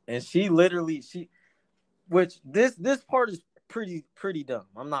Genesis, and she literally which this part is pretty dumb.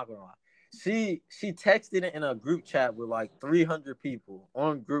 I'm not gonna lie. She texted it in a group chat with like 300 people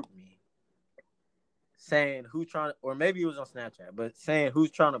on GroupMe saying who trying, or maybe it was on Snapchat, but saying who's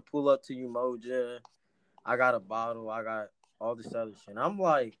trying to pull up to you, Moja. I got a bottle. I got all this other shit. And I'm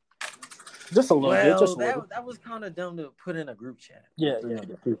like, just a little bit, just a little. That was kind of dumb to put in a group chat. Yeah.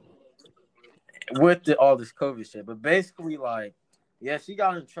 With all this COVID shit, but basically, like, yeah, she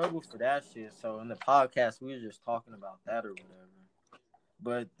got in trouble for that shit. So in the podcast, we were just talking about that or whatever.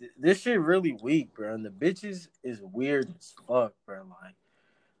 But this shit really weak, bro. And the bitches is weird as fuck, bro.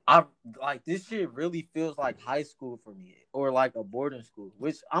 Like this shit really feels like high school for me, or like a boarding school,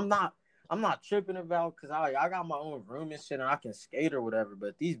 which I'm not tripping about because I got my own room and shit and I can skate or whatever.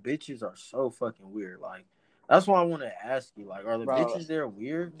 But these bitches are so fucking weird. Like that's why I want to ask you, like, are the bitches there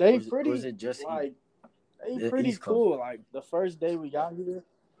weird? They or is it just like they pretty cool. Like the first day we got here,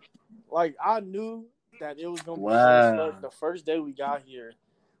 like I knew that it was gonna be fun as fuck. The first day we got here,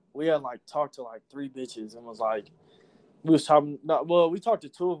 we had like talked to like 3 bitches and was like. We was talking. We talked to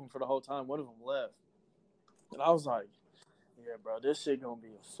 2 of them for the whole time. One of them left, and I was like, "Yeah, bro, this shit gonna be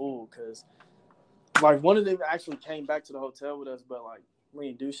a fool." Cause like one of them actually came back to the hotel with us, but like we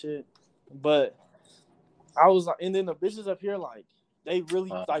didn't do shit. But I was like, and then the bitches up here, like they really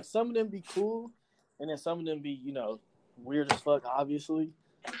like some of them be cool, and then some of them be weird as fuck, obviously.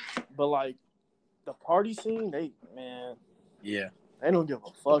 But like the party scene, they don't give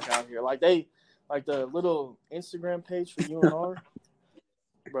a fuck out here. Like Like the little Instagram page for UNR,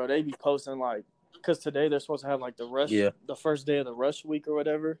 bro, they be posting like, cause today they're supposed to have like the rush, the first day of the rush week or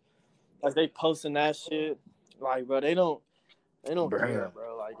whatever. Like they posting that shit, like, bro, they don't care,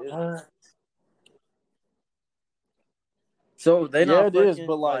 bro. Like, so they not it is,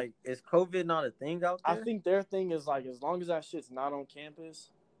 but like, is COVID not a thing out there? I think their thing is like, as long as that shit's not on campus,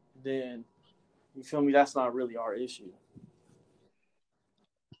 then you feel me. That's not really our issue.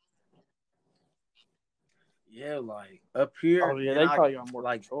 Yeah, like up here. Oh yeah, they probably got more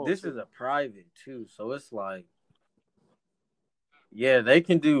like control. This is a private too, so it's like, yeah, they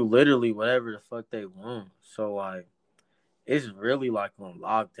can do literally whatever the fuck they want. So like, it's really like on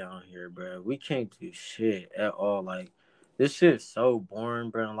lockdown here, bro. We can't do shit at all. Like this shit is so boring,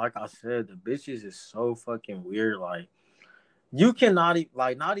 bro. And like I said, the bitches is so fucking weird. Like you cannot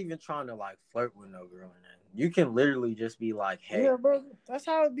not even trying to like flirt with no girl in that. You can literally just be like, hey, yeah, bro. That's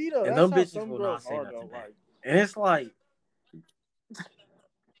how it be though. And that's them how bitches some will girls not say are nothing though. back. Like, and it's like,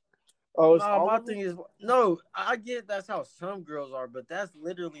 my thing is, no, I get that's how some girls are, but that's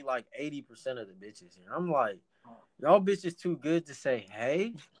literally like 80% of the bitches here. I'm like, y'all bitches too good to say,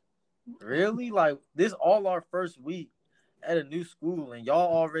 hey, really? Like this all our first week at a new school, and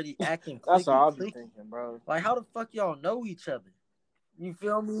y'all already acting clicky. That's how I be thinking, bro. Like, how the fuck y'all know each other? You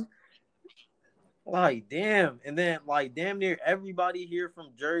feel me? Like, damn. And then, like, damn near everybody here from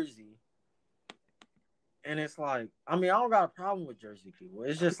Jersey. And it's like, I mean, I don't got a problem with Jersey people.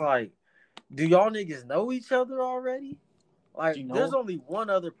 It's just like, do y'all niggas know each other already? Like, there's only one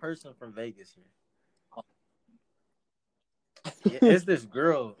other person from Vegas here. Yeah, it's this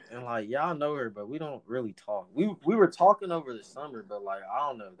girl, and like y'all know her, but we don't really talk. We were talking over the summer, but like I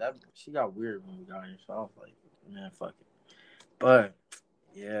don't know, that she got weird when we got here, so I was like, man, fuck it. But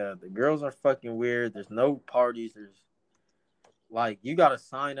yeah, the girls are fucking weird. There's no parties. There's like you gotta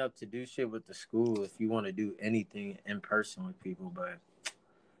sign up to do shit with the school if you want to do anything in person with people. But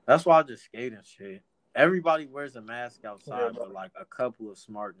that's why I just skate and shit. Everybody wears a mask outside, but like a couple of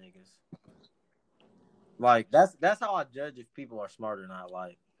smart niggas. Like that's how I judge if people are smart or not.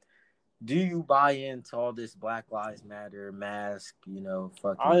 Like, do you buy into all this Black Lives Matter mask,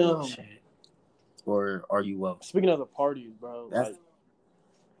 fucking bullshit, or are you woke? Speaking of the parties, bro, like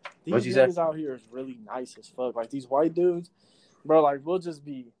these niggas out here is really nice as fuck. Like these white dudes, bro. Like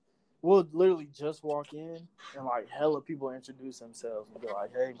we'll literally just walk in and like hella people introduce themselves and be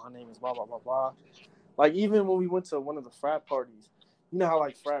like, "Hey, my name is blah blah blah blah." Like even when we went to one of the frat parties, you know how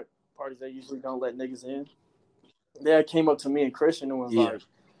like frat parties they usually don't let niggas in. They came up to me and Christian and was like,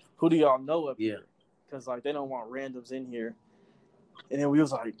 "Who do y'all know up here?" Because like they don't want randoms in here. And then we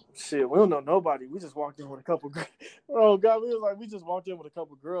was like, "Shit, we don't know nobody. We just walked in with a couple." Oh God, we just walked in with a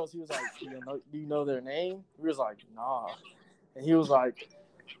couple girls. He was like, "Do you know their name?" We was like, "Nah." And he was like,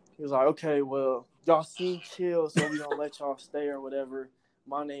 "Okay, well, y'all seem chill, so we don't let y'all stay or whatever.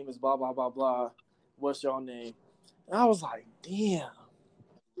 My name is blah blah blah blah. What's y'all name?" And I was like, "Damn."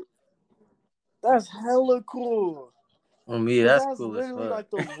 That's hella cool. On me, that's cool literally as fuck. like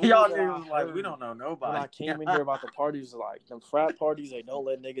the rule Y'all that niggas was like, we heard don't know nobody. when I came in here about the parties, like them frat parties, they don't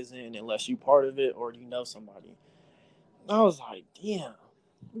let niggas in unless you part of it or you know somebody. And I was like, damn,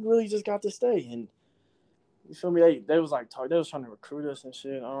 we really just got to stay. And you feel me? They was like they was trying to recruit us and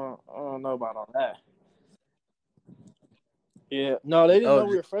shit. I don't know about all that. Yeah, no, they didn't know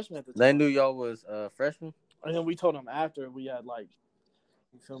we were freshmen at the time. They knew y'all was freshmen. And then we told them after we had like,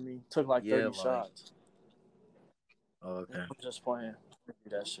 you feel me, took like 30 shots. Oh, okay. I'm just playing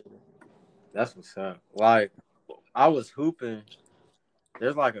that shit. That's what's up. Like, I was hooping.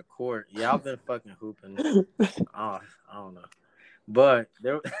 There's like a court. Yeah, I've been fucking hooping. I don't know, but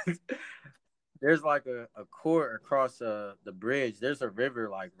there's like a court across the bridge. There's a river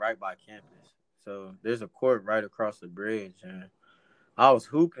like right by campus, so there's a court right across the bridge, and I was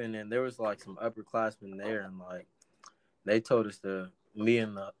hooping, and there was like some upperclassmen there, and like they told us me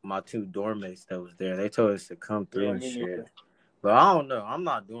and my two dorm mates that was there, they told us to come through and shit. Neither. But I don't know. I'm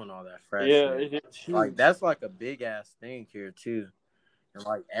not doing all that frat shit. It's like that's like a big ass thing here too, and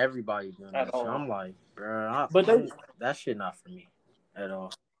like everybody doing that. So I'm like, bro, that shit not for me at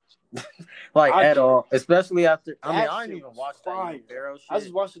all. Like at all, especially after. I mean, I didn't even watch that Pharaoh shit. I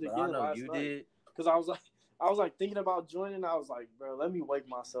just watched it again. I know you did because I was like thinking about joining. I was like, bro, let me wake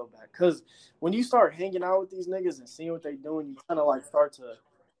myself back. Because when you start hanging out with these niggas and seeing what they doing, you kind of like start to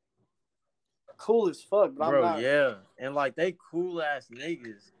cool as fuck. But bro, I'm not. Yeah, and like they cool ass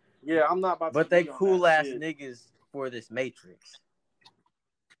niggas. Yeah, I'm not about. But they cool ass niggas for this Matrix.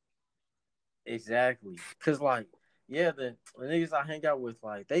 Exactly, cause like. Yeah, the niggas I hang out with,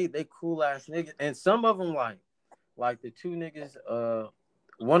 like they cool ass niggas, and some of them like the two niggas.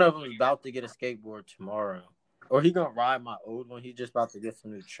 One of them is about to get a skateboard tomorrow, or he gonna ride my old one. He just about to get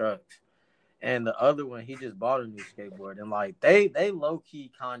some new trucks, and the other one he just bought a new skateboard. And like they low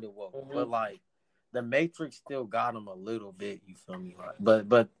key kind of woke, but like the Matrix still got them a little bit. You feel me? Like,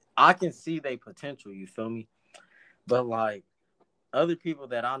 but I can see their potential. You feel me? But like. Other people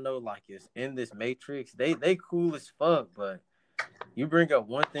that I know like is in this Matrix, they cool as fuck, but you bring up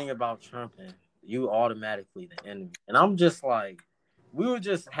one thing about Trump and you automatically the enemy. And I'm just like, we were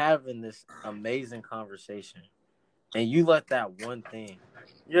just having this amazing conversation, and you let that one thing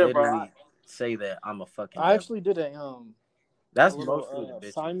literally say that I'm a fucking devil. Actually did that's a little mostly the bitch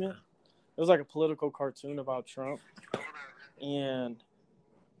assignment. It was like a political cartoon about Trump, and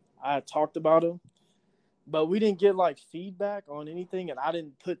I talked about him. But we didn't get like feedback on anything, and I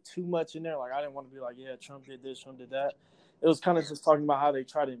didn't put too much in there. Like I didn't want to be like, yeah, Trump did this, Trump did that. It was kind of just talking about how they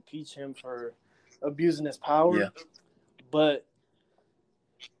tried to impeach him for abusing his power. Yeah. But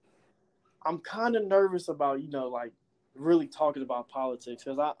I'm kind of nervous about, like really talking about politics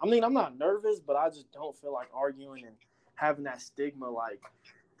because I mean, I'm not nervous, but I just don't feel like arguing and having that stigma like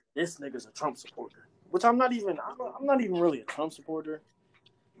this nigga's a Trump supporter, which I'm not even really a Trump supporter.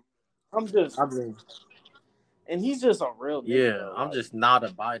 And he's just a real nigga. Yeah, though. I'm just not a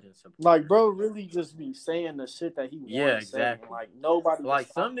Biden supporter. Like, bro, really just be saying the shit that he wants to say. Like, nobody. Like,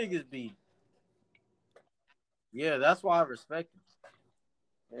 some niggas be. Yeah, that's why I respect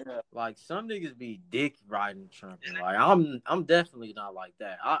him. Yeah. Like, some niggas be dick riding Trump. And like, I'm definitely not like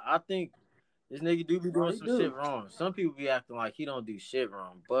that. I think this nigga do be doing some shit wrong. Some people be acting like he don't do shit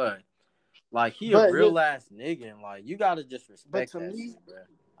wrong, but like he a real ass nigga, and like you gotta just respect that shit, bro.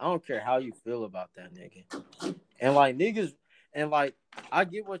 I don't care how you feel about that nigga. And like niggas, and like I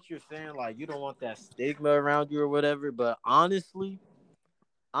get what you're saying, like you don't want that stigma around you or whatever, but honestly,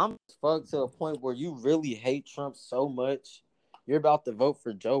 I'm fucked to a point where you really hate Trump so much, you're about to vote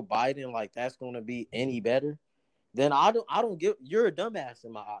for Joe Biden, like that's gonna be any better. Then I don't get, you're a dumbass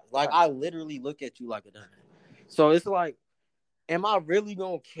in my eyes. Like I literally look at you like a dumbass. So it's like, am I really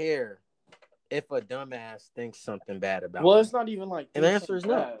gonna care if a dumbass thinks something bad about me? It's not even like. And the answer is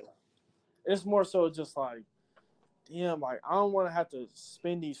no. It's more so just like, damn, like I don't want to have to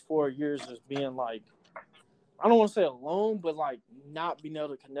spend these 4 years just being like, I don't want to say alone, but like not being able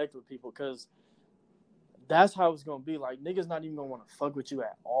to connect with people because that's how it's gonna be. Like niggas not even gonna want to fuck with you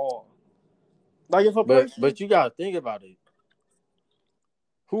at all. Like if a person, but you gotta think about it.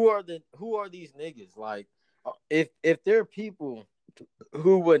 Who are these niggas? Like, if there are people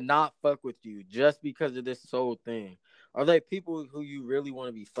who would not fuck with you just because of this sole thing, are they people who you really want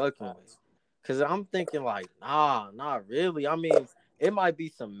to be fucking with? Because I'm thinking like, nah, not really. I mean, it might be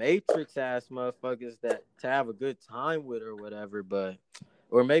some Matrix ass motherfuckers that to have a good time with or whatever, but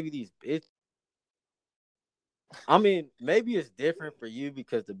or maybe these bitches. I mean, maybe it's different for you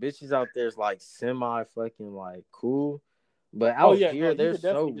because the bitches out there is like semi fucking like cool, but out here they're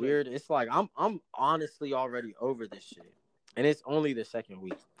so weird. It's like I'm honestly already over this shit. And it's only the second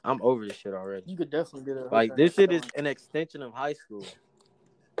week. I'm over this shit already. You could definitely get it. Like, this shit is an extension of high school.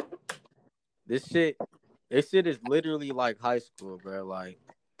 This shit is literally like high school, bro. Like,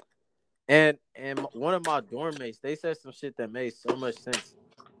 and one of my dorm mates, they said some shit that made so much sense.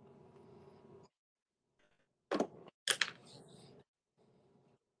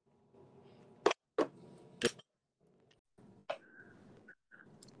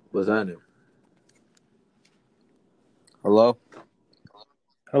 What's that name? Hello?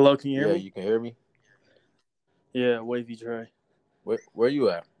 Hello, can you hear me? Yeah, you can hear me? Yeah, Wavy Dre. Where you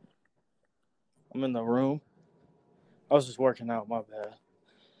at? I'm in the room. I was just working out, my bad.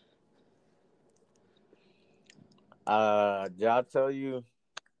 Did I tell you?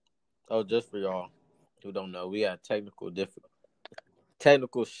 Oh, just for y'all who don't know, we had technical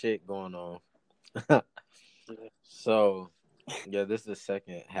shit going on. So, yeah, this is the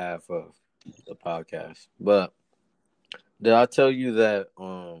second half of the podcast. But did I tell you that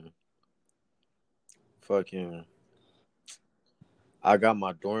fucking I got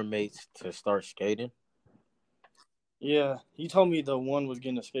my dorm mates to start skating? Yeah, he told me the one was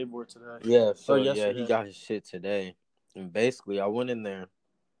getting a skateboard today. Yeah, so yesterday. Yeah, he got his shit today. And basically I went in there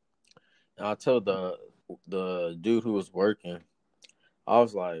and I told the dude who was working, I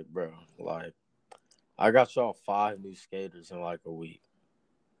was like, bro, like, I got y'all 5 new skaters in like a week.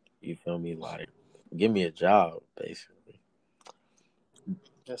 You feel me? Like, give me a job, basically.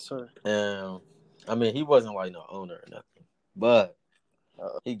 Yes, sir. And I mean, he wasn't like no owner or nothing, but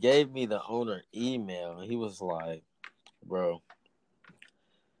he gave me the owner email, and he was like, bro,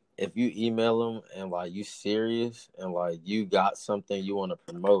 if you email him and like you serious and like you got something you want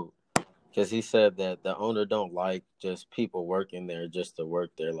to promote, because he said that the owner don't like just people working there just to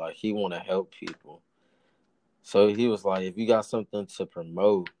work there. Like, he want to help people. So he was like, if you got something to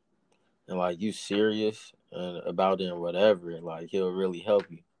promote and like you serious and about it and whatever, like, he'll really help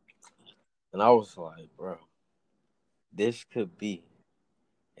you. And I was like, bro, this could be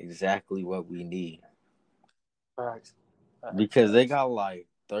exactly what we need. Facts. Because they got like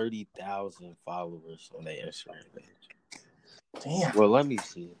 30,000 followers on their Instagram page. Damn. Well, let me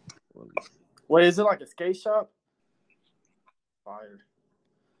see. Wait, is it like a skate shop? Fire.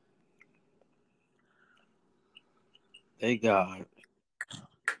 They got...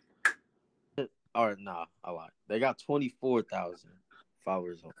 Or, nah, I lied. They got 24,000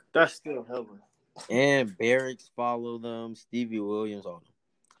 followers on. That's still hella. And Barracks follow them. Stevie Williams on them.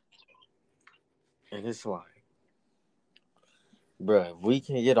 And it's like, bro, if we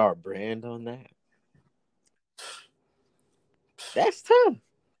can get our brand on that, that's tough.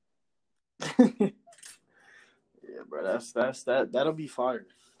 Yeah, bro, that'll be fire.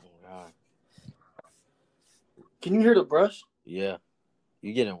 Oh, God. Can you hear the brush? Yeah.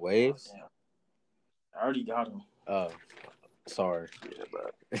 You getting waves? Oh, I already got them. Oh, sorry. Yeah,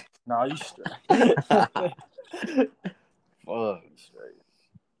 bro. Nah, you straight. Fuck.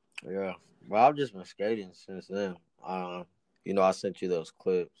 Yeah. Well, I've just been skating since then. I sent you those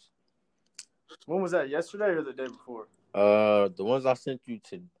clips. When was that? Yesterday or the day before? The ones I sent you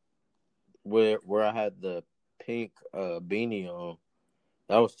to where I had the pink beanie on,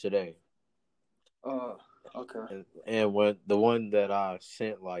 that was today. Okay. And when the one that I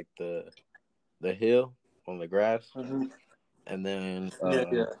sent, like the hill on the grass, mm-hmm. And then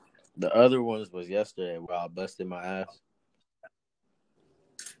yeah. The other ones was yesterday where I busted my ass.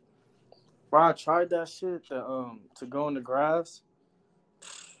 Bro, I tried that shit to go in the grass.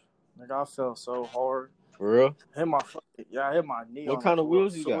 Like, I felt so hard. For real? I hit my knee. What kind of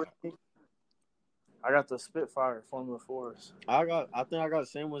wheels you got? I got the Spitfire Formula 4s. I think I got the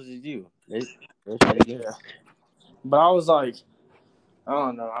same ones as you. Yeah. But I was like, I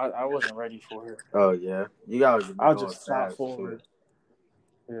don't know. I wasn't ready for it. Oh yeah, you guys. I just shot forward.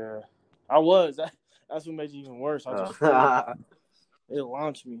 Yeah, I was. That's what made it even worse. I just it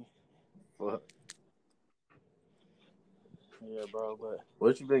launched me. What? Yeah, bro. But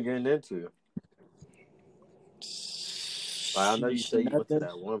what you been getting into? I know you said you went to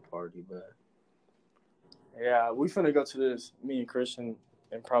that one party, but yeah, we finna go to this. Me and Christian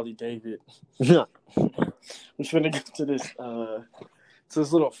and probably David. We finna go to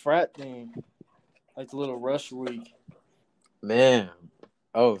this little frat thing, like the little rush week. Man,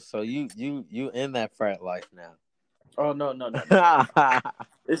 oh, so you in that frat life now? Oh no.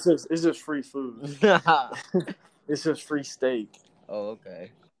 It's just free food. It's just free steak. Oh,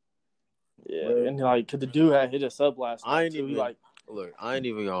 okay. Yeah, bro. And like, cause the dude had hit us up last night. Look, I ain't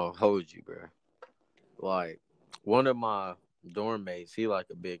even gonna hold you, bro. Like, one of my dorm mates, he like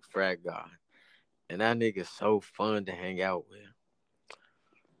a big frat guy, and that nigga's so fun to hang out with.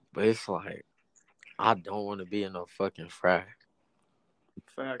 But it's like, I don't want to be in no fucking frat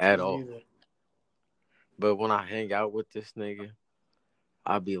Facts, at me all. neither. But when I hang out with this nigga,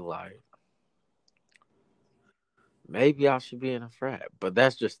 I be like, maybe I should be in a frat. But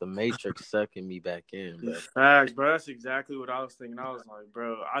that's just the Matrix sucking me back in, bro. Facts, bro. That's exactly what I was thinking. I was like,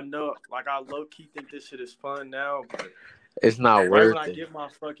 bro, I know, like, I low key think this shit is fun now, but It's not right worth when I it. get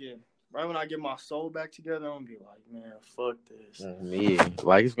my soul back together, I'm gonna be like, man, fuck this. Me,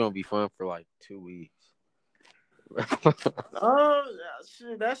 like, it's gonna be fun for like 2 weeks. That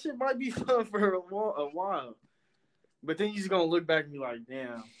shit might be fun for a while, but then you just gonna look back and be like,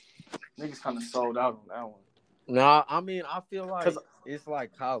 damn, niggas kind of sold out on that one. No, I mean, I feel like it's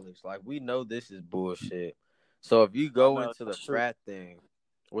like college. Like, we know this is bullshit. So if you go into the frat thing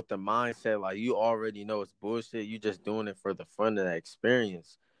with the mindset like you already know it's bullshit, you just doing it for the fun of that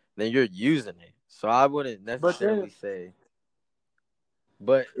experience, then you're using it. So I wouldn't necessarily say.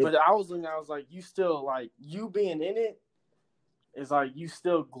 But I was like, you still, like, you being in it is like you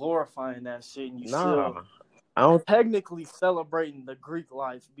still glorifying that shit, and you still I don't technically celebrating the Greek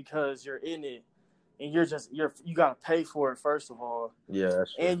life because you're in it, and you gotta pay for it first of all. Yeah,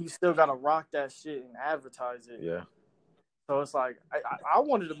 that's true. And you still gotta rock that shit and advertise it. Yeah. So it's like I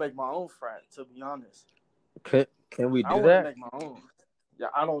wanted to make my own frat, to be honest. Can we do that? I want to make my own. Yeah,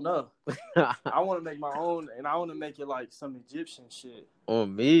 I don't know. I want to make my own, and I want to make it like some Egyptian shit.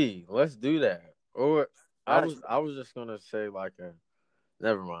 On me, let's do that. Or I was just gonna say like a.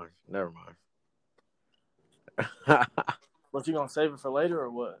 Never mind. What, you gonna save it for later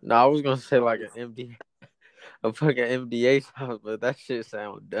or what? No, I was gonna say like a fucking MDA house, but that shit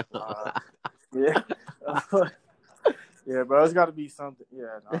sound dumb. Yeah. Yeah, bro, it's got to be something.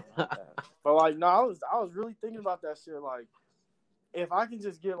 Yeah, no, but like, no, I was really thinking about that shit. Like, if I can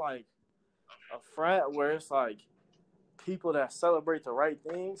just get like a frat where it's like people that celebrate the right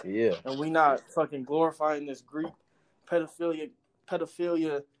things, yeah, and we not fucking glorifying this Greek pedophilia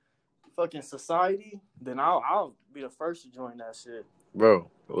fucking society, then I'll be the first to join that shit.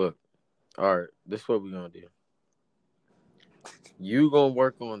 Bro, look, all right, this is what we gonna do. You gonna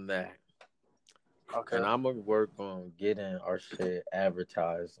work on that. Okay. And I'm gonna work on getting our shit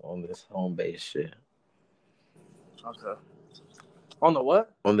advertised on this home base shit. Okay. On the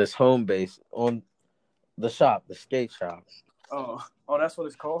what? On this home base, on the shop, the skate shop. Oh, that's what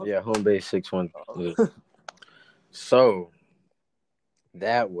it's called? Yeah, home base 613. So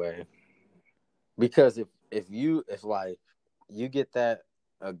that way, because if you get that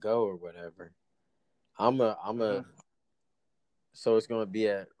a go or whatever, I'm so it's gonna be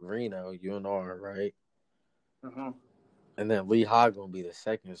at Reno, UNR, right? Mm-hmm. And then Lehigh gonna be the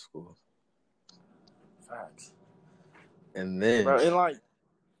second school. Facts. And then, bro, and like,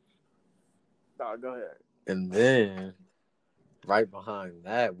 no, go ahead. And then, right behind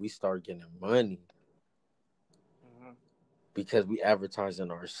that, we start getting money because we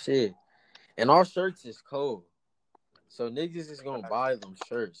advertising our shit, and our shirts is cold, so niggas is gonna buy them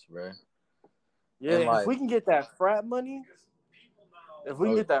shirts, bro. Yeah, and if we can get that frat money, oh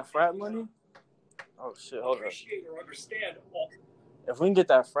shit, hold up. If we can get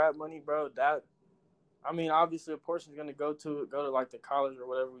that frat money, bro, that, I mean, obviously a portion is gonna go to like the college or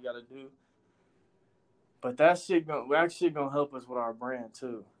whatever we gotta do. But that shit gonna help us with our brand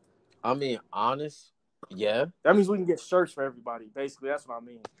too. I mean, yeah. That means we can get shirts for everybody. Basically, that's what I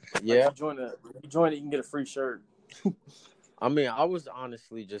mean. Yeah. Like, you join it, you can get a free shirt. I mean, I was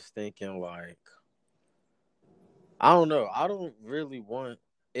honestly just thinking like, I don't know. I don't really want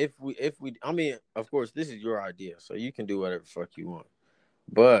if we. I mean, of course, this is your idea, so you can do whatever the fuck you want.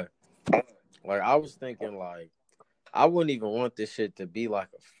 But like, I was thinking like, I wouldn't even want this shit to be like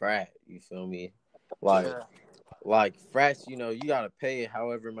a frat. You feel me? Like frats, you gotta pay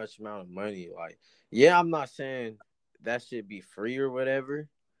however much amount of money. Like, yeah, I'm not saying that should be free or whatever,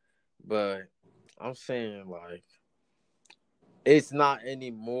 but I'm saying like it's not any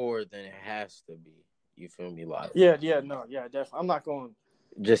more than it has to be. You feel me? Like, definitely. I'm not going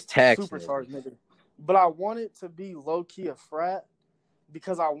just tax supercharge nigga, but I want it to be low key a frat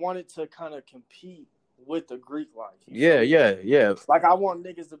because I want it to kind of compete with the Greek life. Yeah. Like, I want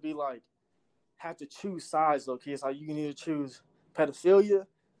niggas to be like, have to choose sides, though, kids. Like, you can either choose pedophilia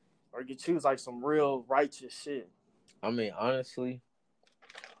or you can choose like some real righteous shit. I mean, honestly,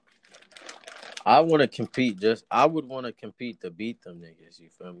 I want to compete. I would want to compete to beat them niggas. You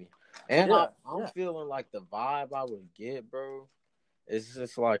feel me? And I'm feeling like the vibe I would get, bro. It's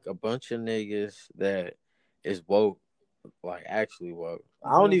just like a bunch of niggas that is woke, like actually woke.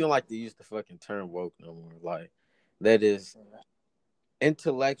 I don't even like to use the fucking term woke no more. Like, that is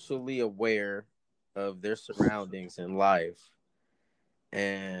intellectually aware of their surroundings in life,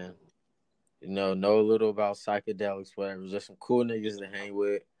 and know a little about psychedelics, whatever. Just some cool niggas to hang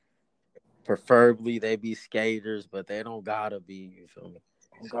with. Preferably they be skaters, but they don't gotta be. You feel me?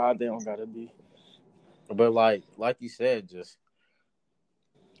 Oh God, they don't gotta be. But like you said, just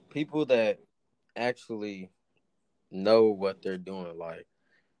people that actually know what they're doing,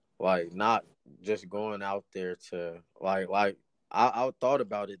 like not just going out there to I thought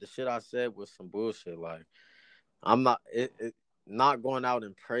about it. The shit I said was some bullshit. Like I'm not going out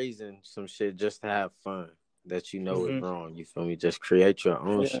and praising some shit just to have fun that you know is wrong. You feel me? Just create your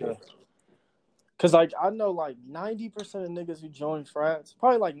own shit. Cause like I know like 90% of niggas who join frats,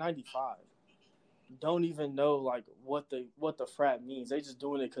 probably like 95, don't even know like what the frat means. They just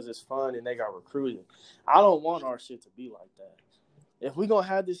doing it because it's fun and they got recruited. I don't want our shit to be like that. If we gonna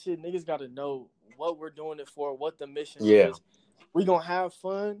have this shit, niggas gotta know what we're doing it for, what the mission is. We gonna have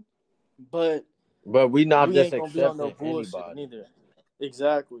fun, but we not we just ain't gonna be on no accepting bullshit anybody. neither.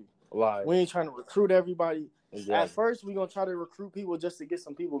 Exactly. Like we ain't trying to recruit everybody. exactly. At first, we gonna try to recruit people just to get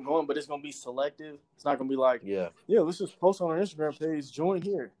some people going, but it's gonna be selective. It's not gonna be like, yeah, let's just post on our Instagram page, join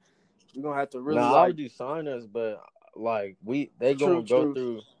here. We're gonna have to really I'll do signers, but like they gonna go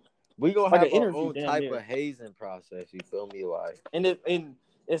through. We gonna like have our own type of hazing process. You feel me? Like and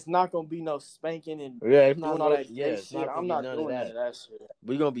it's not gonna be no spanking and it's doing not all that gay shit. Not I'm not doing none of that shit.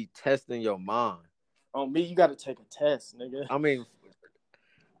 We gonna be testing your mind. On me, you gotta take a test, nigga. I mean,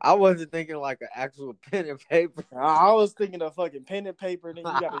 I wasn't thinking like an actual pen and paper. I was thinking of fucking pen and paper, and then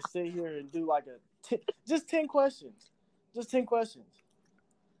you gotta sit here and do like just 10 questions. Just 10 questions.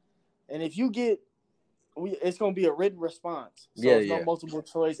 And if you get, it's gonna be a written response. So it's no multiple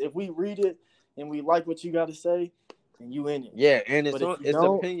choice. If we read it and we like what you gotta say, then you in it. Yeah, and it's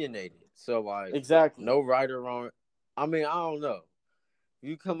opinionated. So like exactly, no right or wrong. I mean, I don't know.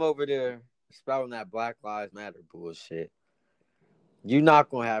 You come over there spouting that Black Lives Matter bullshit, you're not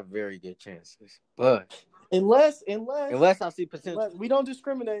gonna have very good chances. But unless I see potential, we don't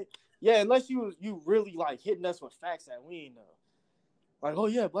discriminate. Yeah, unless you really like hitting us with facts that we ain't know. Like, oh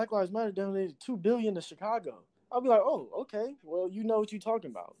yeah, Black Lives Matter donated $2 billion to Chicago. I'll be like, oh, okay. Well, you know what you're talking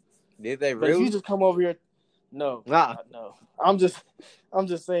about. Did they really? But if you just come over here, no. I'm just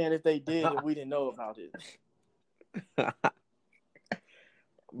saying if they did and we didn't know about it.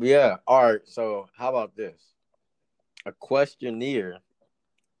 Yeah. All right. So how about this? A questionnaire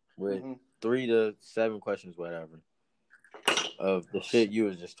with 3 to 7 questions, whatever, of the shit you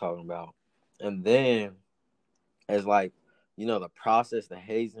was just talking about, and then as like, the process, the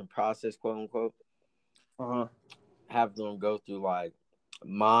hazing process, quote unquote. Have them go through like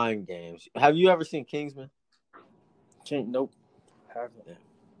mind games. Have you ever seen Kingsman? Nope. Haven't. Yeah.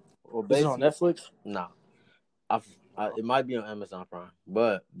 Well, is it on Netflix? No. It might be on Amazon Prime,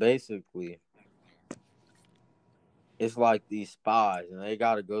 but basically, it's like these spies, and they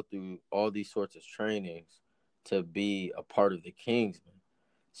got to go through all these sorts of trainings to be a part of the Kingsman.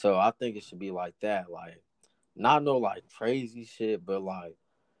 So I think it should be like that, like not no like crazy shit, but like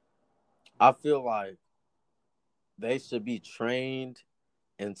I feel like they should be trained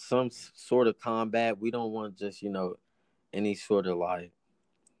in some sort of combat. We don't want just any sort of like,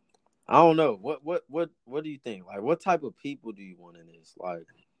 I don't know. What do you think? Like, what type of people do you want in this? Like,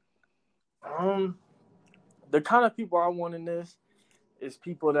 the kind of people I want in this is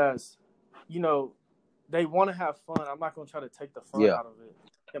people that's, they want to have fun. I'm not gonna try to take the fun out of it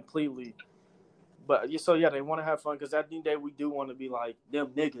completely. But they want to have fun because at the end of the day, we do want to be like them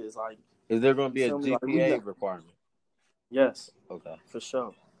niggas. Like, is there going to be a GPA requirement? Yes. Okay. For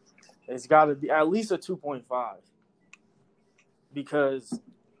sure. It's got to be at least a 2.5 because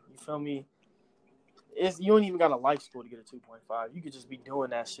you feel me. You don't even got a life score to get a 2.5. You could just be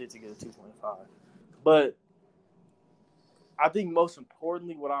doing that shit to get a 2.5. But I think most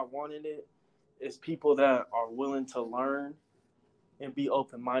importantly, what I want in it is people that are willing to learn and be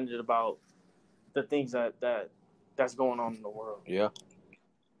open-minded about the things that's going on in the world. Yeah.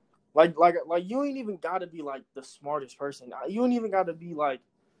 Like you ain't even got to be like the smartest person. You ain't even got to be like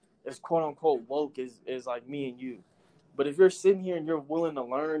as quote unquote woke as like me and you. But if you're sitting here and you're willing to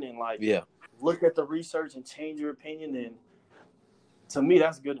learn and like look at the research and change your opinion, then to me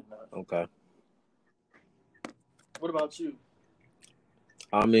that's good enough. Okay. What about you?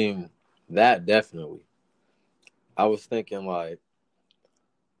 I mean, that definitely. I was thinking like,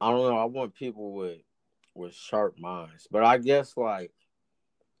 I don't know. I want people with sharp minds, but I guess like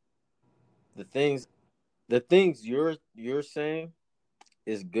the things you're saying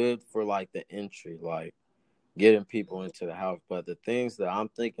is good for like the entry, like getting people into the house. But the things that I'm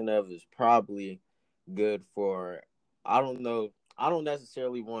thinking of is probably good for, I don't know. I don't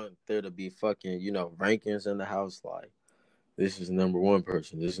necessarily want there to be fucking, rankings in the house, like this is number one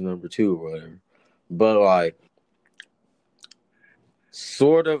person, this is number two, or whatever. But like,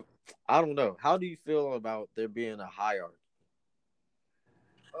 sort of, I don't know. How do you feel about there being a hierarchy?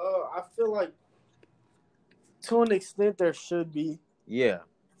 I feel like to an extent there should be. Yeah.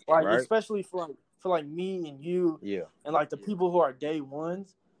 Like right? especially for like me and you. Yeah. And like the people who are day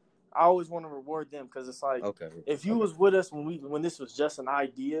ones, I always want to reward them because it's like if you was with us when this was just an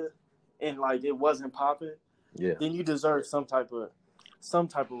idea and like it wasn't popping, then you deserve some type of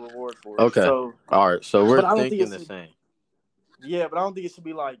reward for it. Okay. So all right. So we're thinking the same. Yeah, but I don't think it should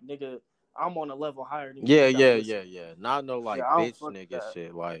be like, nigga, I'm on a level higher than you. Yeah. Not no like bitch nigga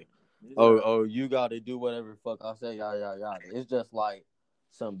shit. Like, oh, you gotta do whatever the fuck I say, yada. It's just like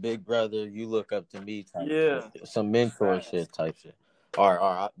some big brother, you look up to me type shit. Some mentor shit type shit. All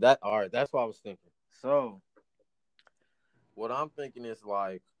right. That's what I was thinking. So what I'm thinking is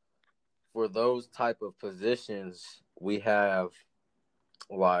like for those type of positions, we have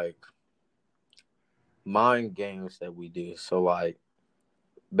like mind games that we do. So like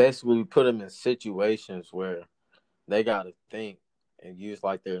basically we put them in situations where they got to think and use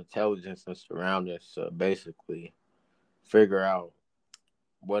like their intelligence and surroundings to basically figure out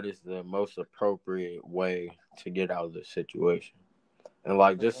what is the most appropriate way to get out of the situation. And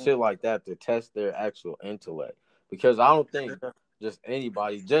like just shit like that to test their actual intellect. Because I don't think just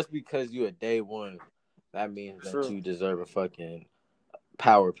anybody, just because you a day one, that means that you deserve a fucking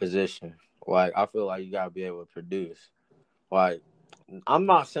power position. Like I feel like you gotta be able to produce. Like I'm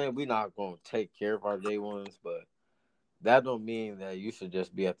not saying we're not gonna take care of our day ones, but that don't mean that you should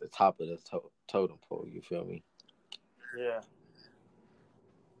just be at the top of the totem pole. You feel me? Yeah.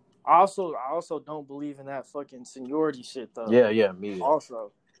 I also don't believe in that fucking seniority shit though. Yeah, me either.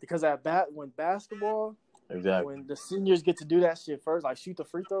 Also, because when basketball, when the seniors get to do that shit first, like shoot the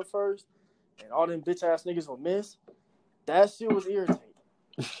free throw first, and all them bitch ass niggas will miss, that shit was irritating.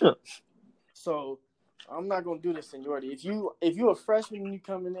 So I'm not gonna do the seniority. If you a freshman and you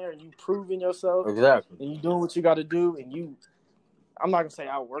come in there and you proving yourself, and you doing what you got to do, and I'm not gonna say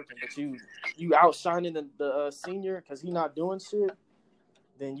outworking, but you outshining the senior because he not doing shit,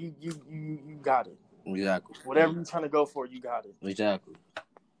 then you got it. Exactly. Whatever you're trying to go for, you got it. Exactly.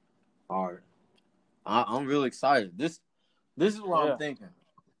 All right. I'm really excited. This is what I'm thinking,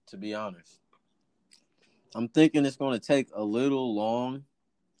 to be honest. I'm thinking it's going to take a little long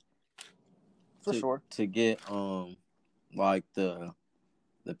to get like the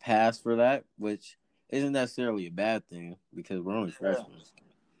pass for that, which isn't necessarily a bad thing because we're only freshmen.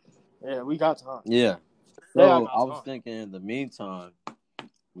 Yeah, we got time. Yeah. So I was thinking in the meantime,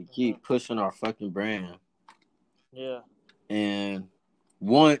 we keep pushing our fucking brand. Yeah. And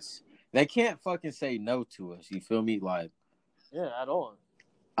once they can't fucking say no to us, you feel me? Like, yeah, at all.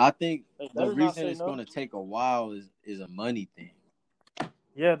 I think the reason it's going to take a while is a money thing.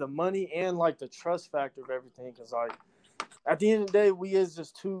 Yeah, the money and like the trust factor of everything. Because like at the end of the day, we is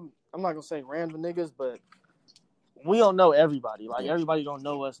just two. I'm not gonna say random niggas, but we don't know everybody. Like everybody don't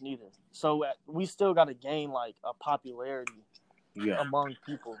know us neither. So we still got to gain like a popularity among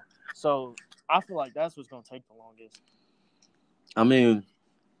people. So I feel like that's what's gonna take the longest. I mean,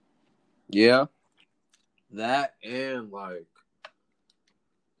 yeah, that and like,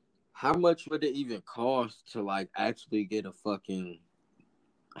 how much would it even cost to like actually get a fucking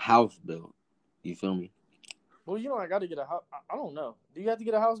house built? You feel me? Well, I got to get a house. I don't know. Do you have to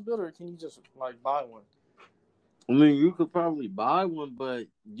get a house built, or can you just like buy one? I mean, you could probably buy one, but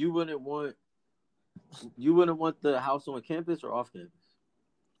you wouldn't want the house on campus or off campus.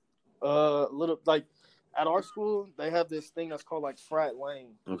 Little like at our school, they have this thing that's called like frat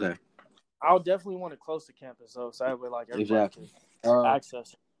lane. Okay. I'll definitely want it close to campus, though, so that way like everybody can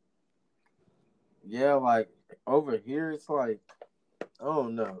access. Yeah, like over here, it's like I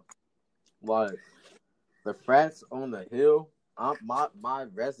don't know, like the frats on the hill. My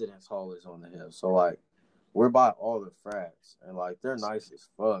residence hall is on the hill, so like we're by all the frats, and like they're nice as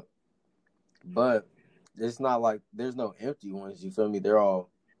fuck. But it's not like there's no empty ones. You feel me? They're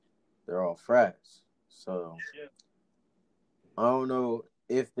all frats. So I don't know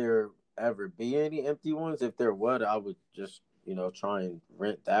if there ever be any empty ones. If there would, I would just try and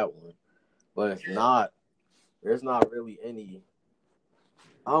rent that one. But if not, there's not really any.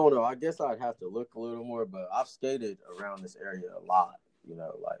 I don't know. I guess I'd have to look a little more, but I've skated around this area a lot.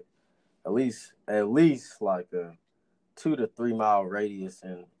 Like at least like a 2 to 3 mile radius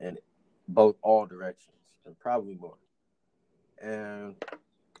in all directions, and probably more. And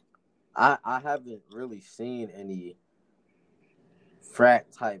I haven't really seen any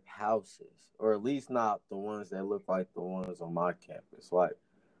frat type houses, or at least not the ones that look like the ones on my campus. Like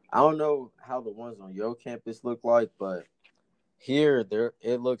I don't know how the ones on your campus look like, but here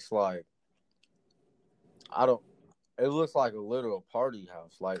it looks like I don't. It looks like a literal party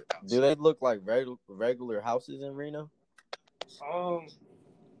house. Like, do they look like regular houses in Reno?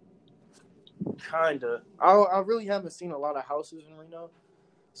 Kinda. I really haven't seen a lot of houses in Reno,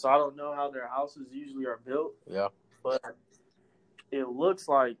 so I don't know how their houses usually are built. Yeah. But it looks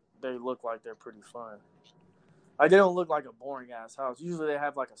like they're pretty fun. Like, they don't look like a boring ass house. Usually they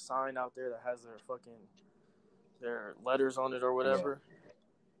have like a sign out there that has their letters on it or whatever. Yeah.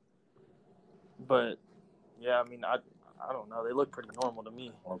 But yeah, I mean, I don't know. They look pretty normal to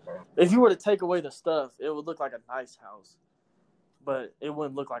me. Okay. If you were to take away the stuff, it would look like a nice house, but it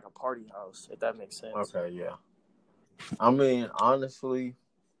wouldn't look like a party house, if that makes sense. Okay, yeah. I mean, honestly,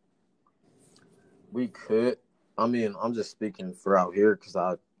 we could. I mean, I'm just speaking for out here because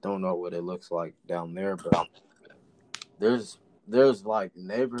I don't know what it looks like down there, but there's like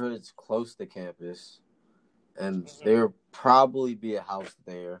neighborhoods close to campus, and there'll probably be a house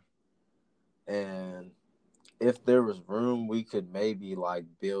there, and if there was room, we could maybe like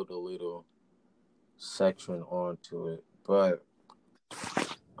build a little section onto it. But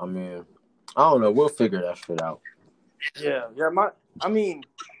I mean, I don't know. We'll figure that shit out. Yeah. I mean,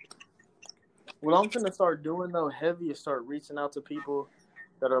 what I'm gonna start doing though, heavy, is start reaching out to people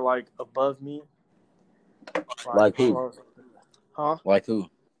that are like above me. Like who? Huh? Like who?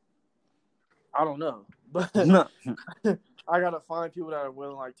 I don't know, but I gotta find people that are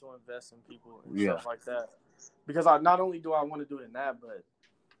willing like to invest in people and stuff like that. Because not only do I want to do it in that, but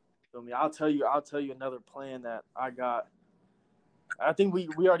feel me, I'll tell you another plan that I got. I think we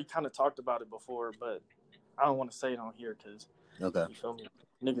already kind of talked about it before, but I don't want to say it on here because you feel me,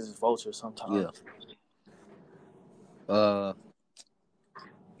 niggas is vultures sometimes.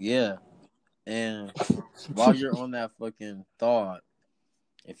 Yeah. And while you're on that fucking thought,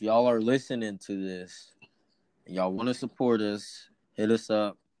 if y'all are listening to this and y'all want to support us, hit us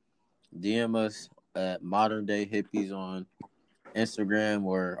up, DM us at Modern Day Hippies on Instagram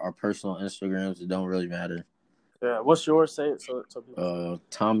or our personal Instagrams. It don't really matter. Yeah, what's yours? Say it so people.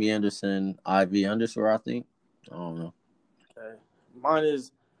 Tommy Anderson IV _, I think. I don't know. Okay, mine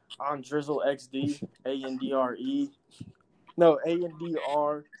is Andrizzle XD ANDRE. No,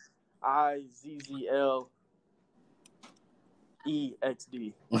 ANDRIZZLEXD.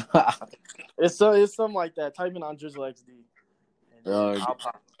 It's something like that. Type in Andrizzle XD. I'll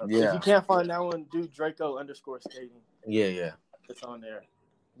pop up. Yeah. If you can't find that one, do Draco _skating. Yeah. It's on there.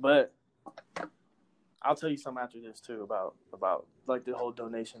 But I'll tell you something after this too about like the whole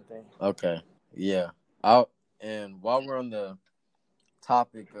donation thing. Okay. Yeah. And while we're on the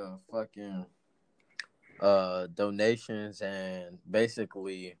topic of fucking donations and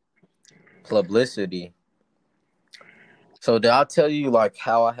basically publicity. So did I tell you like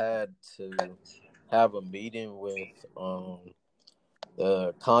how I had to have a meeting with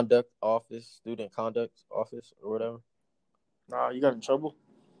the student conduct office or whatever? Nah, you got in trouble?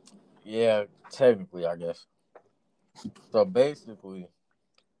 Yeah, technically, I guess. So basically,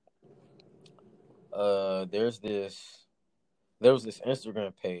 there was this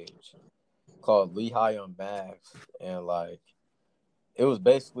Instagram page called Lehigh Unmasked, and like it was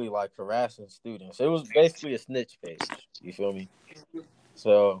basically like harassing students. It was basically a snitch page. You feel me?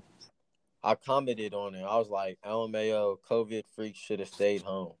 So I commented on it. I was like, LMAO, COVID freaks should have stayed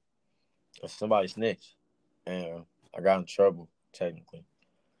home. And somebody snitched, and I got in trouble technically.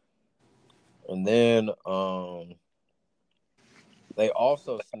 And then they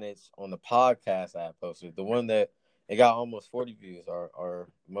also snitched on the podcast I posted, the one that it got almost 40 views, our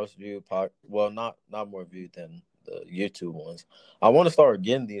most viewed not more viewed than the YouTube ones. I want to start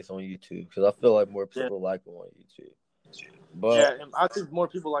getting these on YouTube because I feel like more people like them on YouTube. But and I think more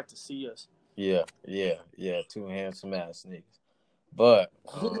people like to see us. Yeah, two handsome ass niggas. But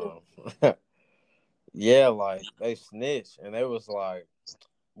yeah, like they snitched and they was like,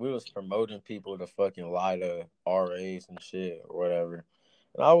 we was promoting people to fucking lie to RAs and shit or whatever.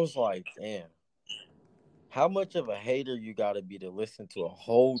 And I was like, damn, how much of a hater you gotta be to listen to a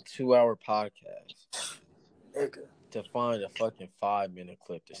whole 2-hour podcast to find a fucking 5-minute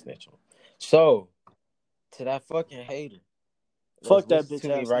clip to snitch on? So, to that fucking hater, fuck that bitch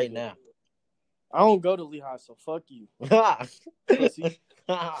to me right now. I don't go to Lehigh, so fuck you.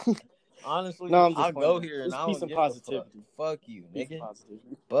 Honestly, no, I'll go here and I don't give positivity. Fuck you, nigga.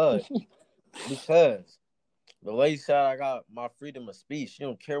 But because the lady said I got my freedom of speech, she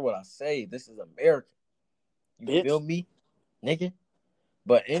don't care what I say. This is America. You feel me, nigga?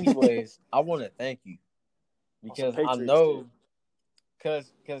 But anyways, I want to thank you because I know,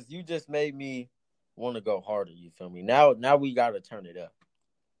 because you just made me want to go harder. You feel me? Now we got to turn it up.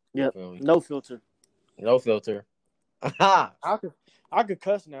 Yeah. No filter. I could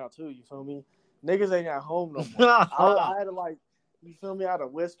cuss now too. You feel me? Niggas ain't at home no more. I had to like, you feel me? I had to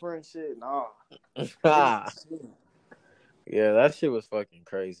whisper and shit. Nah. Yeah, that shit was fucking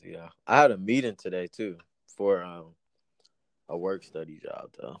crazy. Yeah, I had a meeting today too for a work study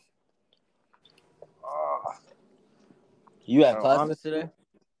job though. You had classes honestly, today?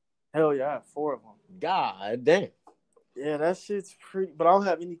 Hell yeah, I had 4 of them. God damn. Yeah, that shit's pretty. But I don't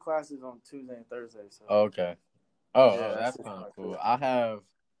have any classes on Tuesday and Thursday. So. Okay. Oh, that's kind of cool. I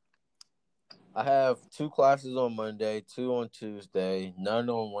have 2 classes on Monday, 2 on Tuesday, none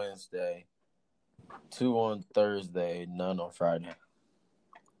on Wednesday, 2 on Thursday, none on Friday.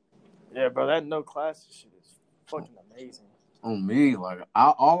 Yeah, bro, that no classes shit is fucking amazing. On me, like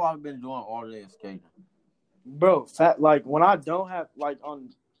all I've been doing all day is skating. Bro, like when I don't have like on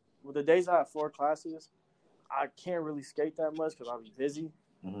the days I have 4 classes, I can't really skate that much because I'll be busy.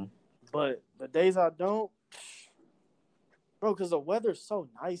 Mm-hmm. But the days I don't, bro, because the weather's so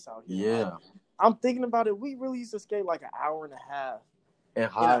nice out here. Yeah. Like, I'm thinking about it. We really used to skate like an hour and a half in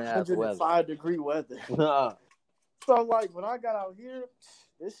hot ass 105-degree weather. So, like, when I got out here,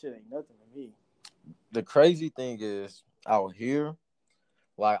 this shit ain't nothing to me. The crazy thing is, out here,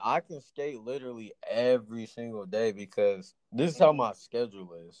 like, I can skate literally every single day because this is how my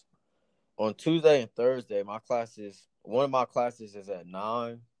schedule is. On Tuesday and Thursday, one of my classes is at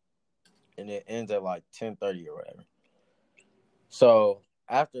 9, and it ends at, like, 10:30 or whatever. So,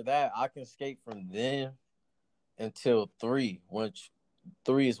 after that, I can skate from then until 3, which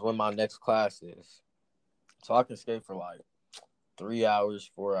 3 is when my next class is. So, I can skate for, like, 3 hours,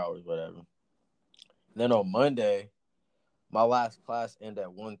 4 hours, whatever. Then on Monday, my last class ended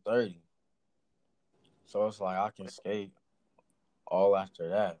at 1:30. So it's like I can skate all after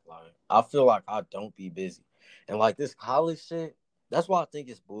that. Like I feel like I don't be busy. And like this college shit, that's why I think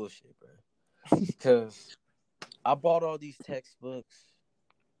it's bullshit, bro. Because I bought all these textbooks.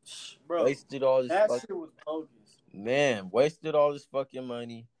 Bro, wasted all this that shit was bogus. Man, wasted all this fucking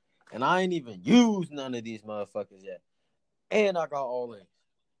money. And I ain't even used none of these motherfuckers yet. And I got all in.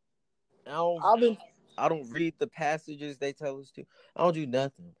 I don't read the passages they tell us to. I don't do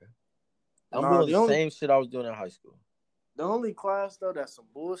nothing, bro. I'm doing the same shit I was doing in high school. The only class, though, that's some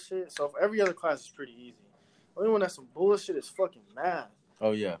bullshit. So, every other class is pretty easy. The only one that's some bullshit is fucking math.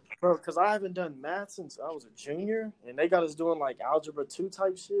 Oh, yeah. Bro, because I haven't done math since I was a junior, and they got us doing, like, Algebra 2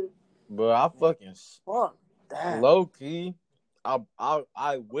 type shit. But I fucking... Fuck that. Low-key,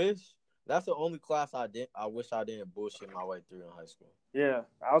 I wish... That's the only class I wish I didn't bullshit my way through in high school. Yeah,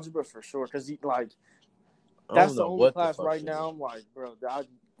 algebra for sure. Because, like, that's the only class right now. I'm like, bro, I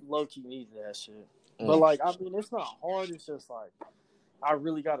low-key need that shit. But, like, I mean, it's not hard. It's just, like, I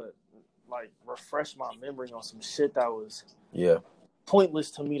really got to, like, refresh my memory on some shit that was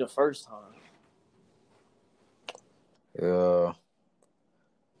pointless to me the first time. Yeah.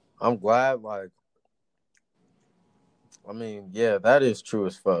 I'm glad, like, I mean, yeah, that is true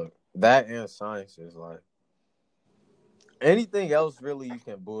as fuck. That and science is, like, anything else really you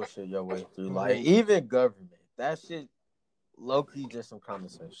can bullshit your way through. Like, even government. That shit, low-key, just some common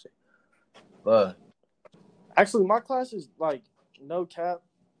sense shit. But actually, my classes, like, no cap,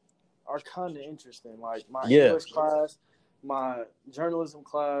 are kind of interesting. Like, my English class, my journalism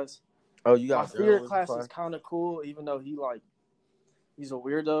class. Oh, you got my theater class is kind of cool, even though he's a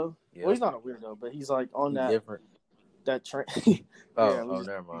weirdo. Yeah. Well, he's not a weirdo, but he's, like, on that different. That train.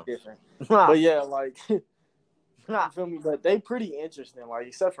 Never mind. Different. But yeah, like, you feel me? But they pretty interesting, like,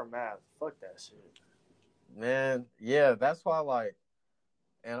 except for math. Fuck that shit. Man, yeah, that's why, like,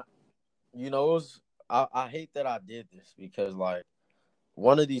 and you know, I hate that I did this because, like,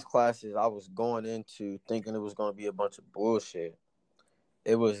 one of these classes I was going into thinking it was going to be a bunch of bullshit.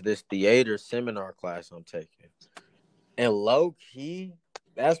 It was this theater seminar class I'm taking. And low key,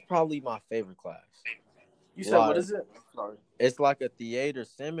 that's probably my favorite class. You said, what is it? Sorry. It's like a theater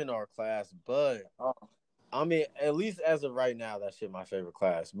seminar class, but I mean, at least as of right now, that shit my favorite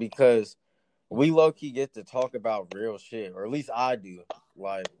class because we low key get to talk about real shit, or at least I do.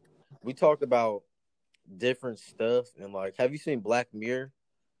 Like, we talk about different stuff, and like, have you seen Black Mirror?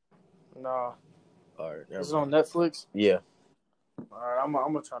 Nah. All right, is it on Netflix? Yeah. All right, I'm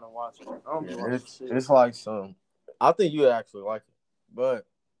gonna try to watch it. It's like some. I think you actually like it, but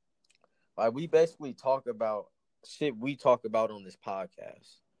like we basically talk about shit we talk about on this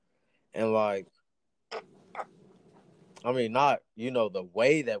podcast, and like, I mean, not the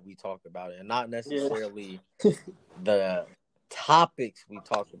way that we talk about it, and not necessarily the topics we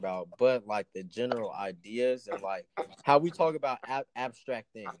talk about, but like the general ideas and like how we talk about abstract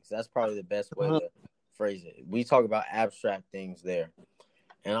things. That's probably the best way to phrase it. We talk about abstract things there,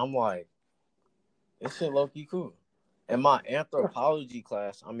 and I'm like, this shit low-key cool. in my anthropology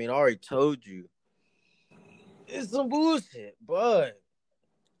class, I already told you, it's some bullshit, but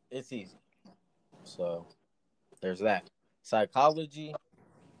it's easy. So there's that. Psychology,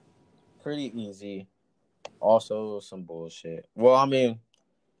 pretty easy. Also some bullshit. Well, I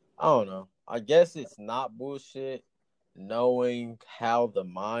don't know. I guess it's not bullshit knowing how the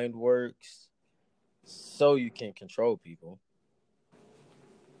mind works so you can control people.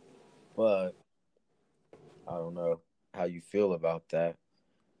 But I don't know how you feel about that.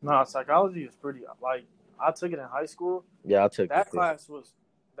 No, psychology is pretty, like, I took it in high school. Yeah, I took that it. class was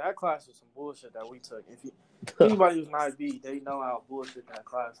some bullshit that we took. If anybody who's not IB, they know how bullshit that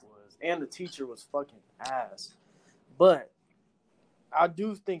class was. And the teacher was fucking ass. But I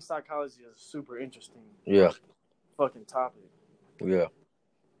do think psychology is a super interesting fucking topic. Yeah.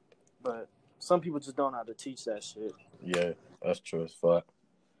 But some people just don't know how to teach that shit. Yeah, that's true as fuck.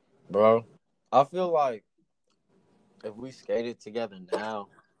 Bro, I feel like if we skated together now,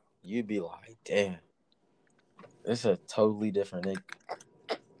 you'd be like, damn, it's a totally different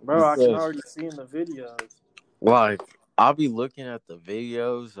nigga. Bro, I can already see in the videos. Like, I'll be looking at the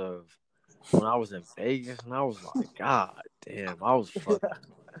videos of when I was in Vegas, and I was like, God damn, I was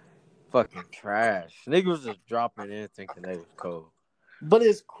fucking trash. Niggas was just dropping in thinking they was cold. But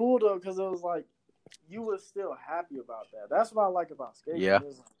it's cool, though, because it was like, you were still happy about that. That's what I like about skating. Yeah.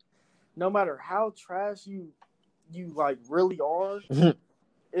 Like, no matter how trash you like really are,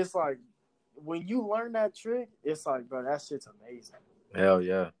 it's like, when you learn that trick, it's like, bro, that shit's amazing. Hell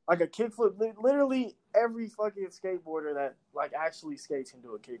yeah. Like a kickflip, literally every fucking skateboarder that like actually skates can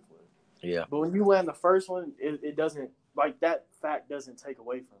do a kickflip. Yeah. But when you land the first one, it doesn't, like, that fact doesn't take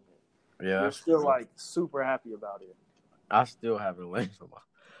away from it. Yeah. You're still like super happy about it. I still haven't landed on my.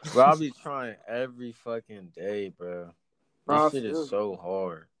 Bro, I'll be trying every fucking day, bro. This shit is so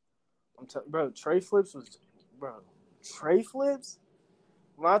hard. Bro, tray flips.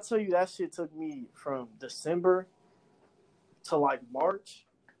 When I tell you that shit took me from December to like March,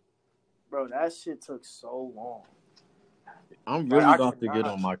 bro, that shit took so long. I'm really about to get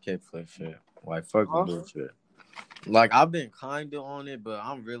on my kickflip shit. Like, fuck the bullshit. Like, I've been kind of on it, but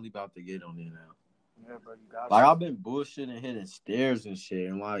I'm really about to get on it now. Yeah, bro, you got Like, I've been bullshitting, hitting stairs and shit,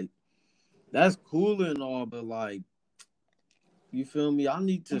 and like, that's cool and all, but like, you feel me? I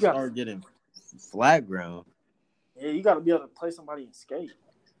need to start getting flat ground. Yeah, you got to be able to play somebody and skate.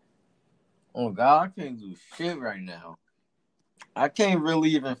 Oh, God, I can't do shit right now. I can't really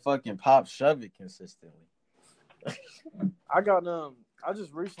even fucking pop shove it consistently. I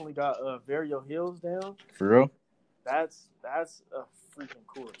just recently got Vario Hills down. For real? That's a freaking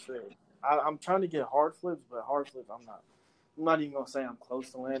cool trick. I'm trying to get hard flips, but hard flips I'm not even gonna say I'm close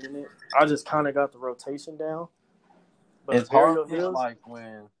to landing it. I just kind of got the rotation down. But it's hard Hills, like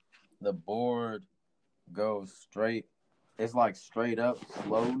when the board goes straight. It's like straight up,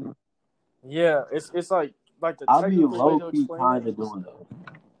 slowly. Yeah, it's like the I'll be low key kind of doing that.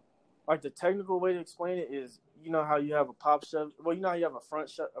 Like the technical way to explain it is, you know how you have a pop shove. Well, you know how you have a front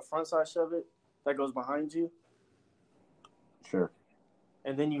side shove it that goes behind you. Sure.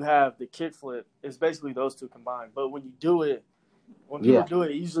 And then you have the kick flip. It's basically those two combined. But when you do it, when people do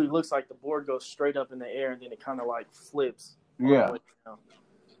it, it usually looks like the board goes straight up in the air and then it kind of like flips. Yeah.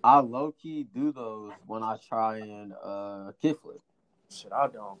 I low key do those when I try and kick flip. Shit, I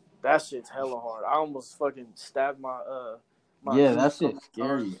don't. That shit's hella hard. I almost fucking stabbed my yeah, that shit's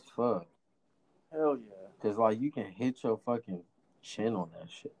scary as fuck. Hell yeah. Cause like you can hit your fucking chin on that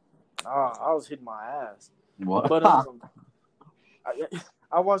shit. I was hitting my ass. What? But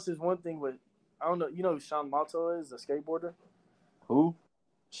I watched this one thing with, I don't know, you know who Sean Malto is, the skateboarder? Who?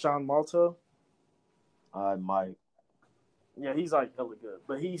 Sean Malto. I might. Yeah, he's like hella good.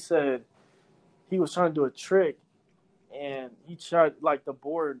 But he said he was trying to do a trick and he tried, like, the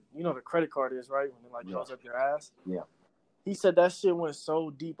board, you know what a credit card is, right? When it like goes up your ass. Yeah. He said that shit went so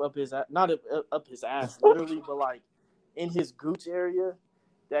deep up his ass, not up his ass, literally, but like in his gooch area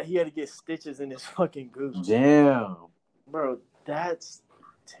that he had to get stitches in his fucking gooch. Damn. Bro, that's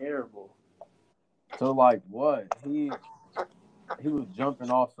terrible. So like what? He was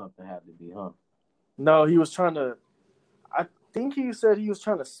jumping off something, had to be, huh? No, he was trying to, I think he said he was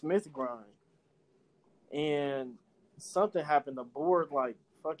trying to Smith grind. And something happened. The board like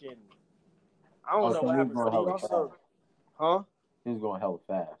fucking, I don't know what happened. But he also, he was going hella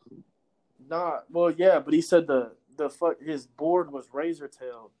fast. Nah, well, yeah, but he said his board was razor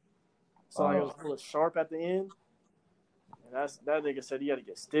tailed, so like, it was a little sharp at the end. And that nigga said he had to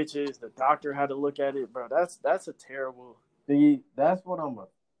get stitches. The doctor had to look at it, bro. That's a terrible. See, that's what I'm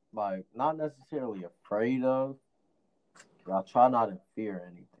like, not necessarily afraid of. I try not to fear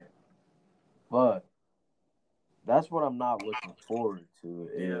anything, but that's what I'm not looking forward to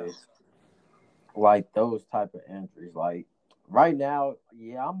is like those type of injuries. Like right now,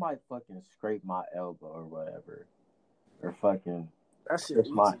 yeah, I might fucking scrape my elbow or whatever, or fucking That shit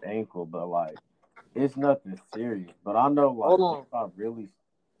twist my easy. ankle, but like it's nothing serious. But I know like Hold on. if I really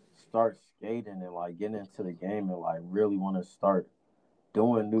start skating and like get into the game and like really want to start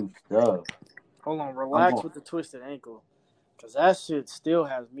doing new stuff. Hold on. Relax with the twisted ankle, cause that shit still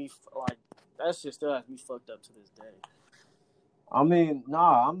has me fucked up to this day. I mean,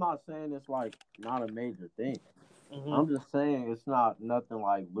 nah, I'm not saying it's like not a major thing. Mm-hmm. I'm just saying it's not nothing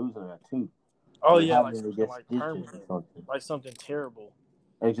like losing a tooth. Oh Or yeah, like having to something get like stitches or permanent, something. like something terrible.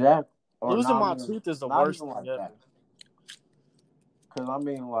 Exactly. Or Losing not my even, tooth is the not worst even thing like ever. that. Because I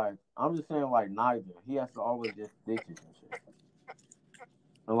mean, like, I'm just saying, like, Nigel, he has to always get stitches and shit.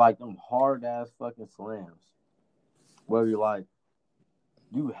 And like them hard ass fucking slams. Where you're like,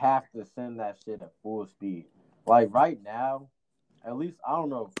 you have to send that shit at full speed. Like right now, at least I don't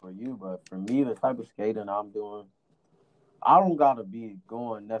know for you, but for me, the type of skating I'm doing, I don't gotta be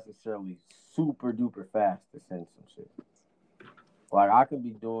going necessarily super duper fast to send some shit. Like I can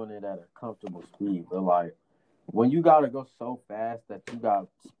be doing it at a comfortable speed, but like when you gotta go so fast that you got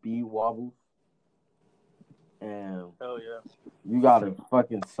speed wobbles and you gotta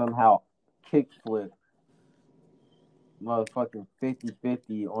fucking somehow kickflip motherfucking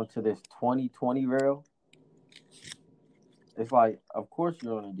 50-50 onto this 20-20 rail. It's like, of course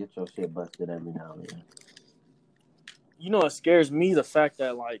you're gonna get your shit busted every now and then. You know, it scares me the fact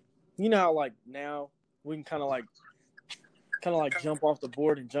that like, you know how like now we can kind of like jump off the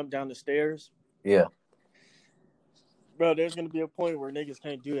board and jump down the stairs. Yeah. Bro, there's gonna be a point where niggas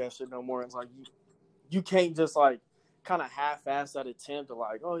can't do that shit no more. It's like you can't just like kind of half-ass that attempt to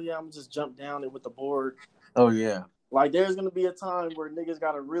like, oh yeah, I'm just jump down it with the board. Oh yeah. Like there's gonna be a time where niggas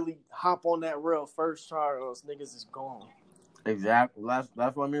gotta really hop on that rail first try, or else niggas is gone. Exactly.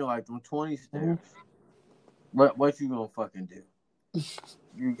 That's what I mean. Like them 20 stairs. What you gonna fucking do?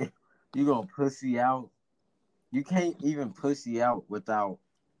 You gonna pussy out? You can't even pussy out without.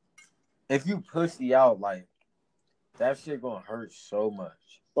 If you pussy out, like that shit gonna hurt so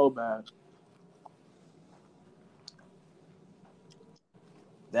much. So bad.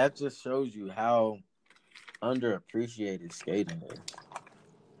 That just shows you how underappreciated skating is.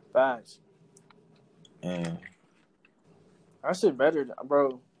 Facts. And that shit better,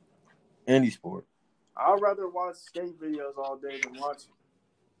 bro. Any sport. I'd rather watch skate videos all day than watch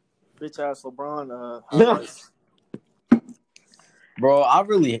bitch ass LeBron highlights. Bro,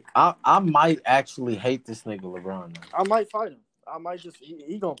 I might actually hate this nigga LeBron now. I might fight him. I might just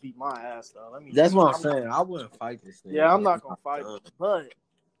he gonna beat my ass though. That's what I'm saying. I wouldn't fight this nigga. Yeah, I'm not gonna fight him. But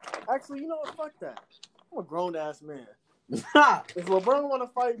actually, you know what? Fuck that. I'm a grown ass man. If LeBron want to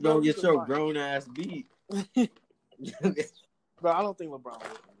fight, bro, don't get your grown ass beat. Bro, I don't think LeBron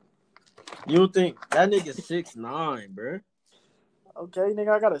will. You don't think that nigga 6'9", bro? Okay, nigga,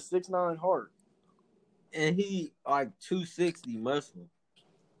 I got a 6'9" heart. And he like 260 muscle.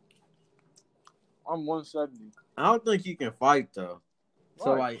 I'm 170. I don't think you can fight though. Right.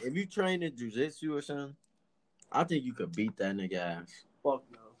 So like, if you train in jiu-jitsu or something, I think you could beat that nigga ass. Fuck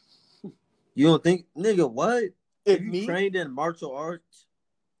no. You don't think, nigga? What? If you trained in martial arts?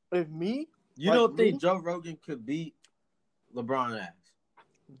 If me? You like don't think Joe Rogan could beat LeBron ass?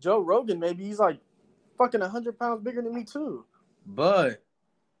 Joe Rogan, maybe he's like fucking 100 pounds bigger than me too. But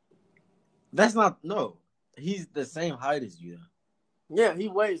that's not no. He's the same height as you. Yeah, he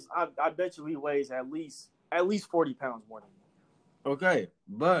weighs. I bet you he weighs at least 40 pounds more than me. Okay,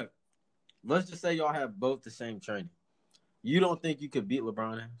 but let's just say y'all have both the same training. You don't think you could beat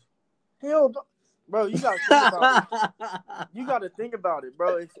LeBron ass? Hell, bro, you gotta think about it. You gotta think about it,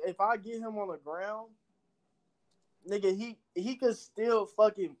 bro. If I get him on the ground, nigga, he could still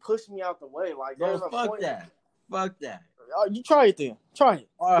fucking push me out the way. Like, bro, there's a fuck point. Fuck that. You try it then. Try it.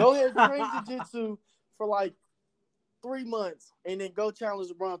 Go ahead and train jiu-jitsu for like 3 months and then go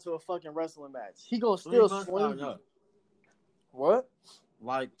challenge LeBron to a fucking wrestling match. He gonna still swing you. What?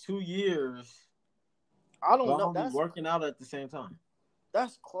 Like 2 years. I don't know. That's working out at the same time.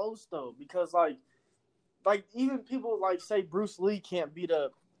 That's close though, because like even people like say Bruce Lee can't beat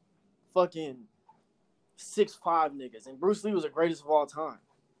up fucking 6'5" niggas, and Bruce Lee was the greatest of all time.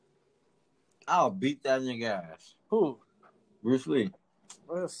 I'll beat that nigga ass. Who? Bruce Lee.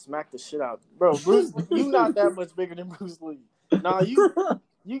 Bro, smack the shit out, bro. Bruce, you not that much bigger than Bruce Lee. Nah,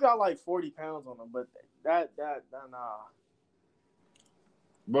 you got like 40 pounds on him, but that nah.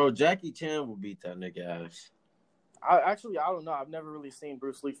 Bro, Jackie Chan will beat that nigga ass. I don't know. I've never really seen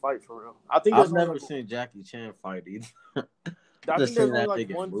Bruce Lee fight for real. I think I've never seen Jackie Chan fight either. I think there's only like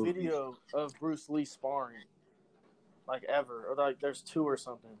one video of Bruce Lee sparring. like ever, or like there's 2 or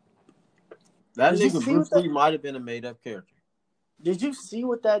something. That nigga Bruce Lee might have been a made up character. Did you see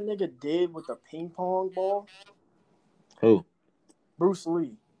what that nigga did with the ping pong ball? Who? Bruce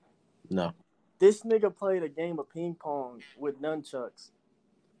Lee. No. This nigga played a game of ping pong with nunchucks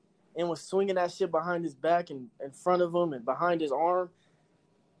and was swinging that shit behind his back and in front of him and behind his arm.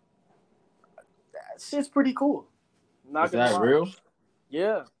 That shit's pretty cool. Is that real?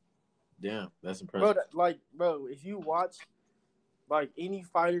 Yeah. Damn, that's impressive. Bro, if you watch like any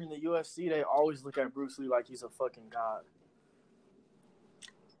fighter in the UFC, they always look at Bruce Lee like he's a fucking god.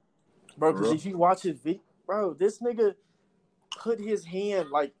 Bro, because if you watch his video, bro, this nigga put his hand,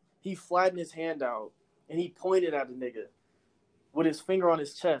 like, he flattened his hand out, and he pointed at the nigga with his finger on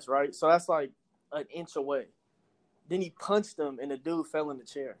his chest, right? So that's like an inch away. Then he punched him, and the dude fell in the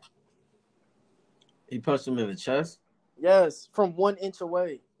chair. He punched him in the chest? Yes, from 1 inch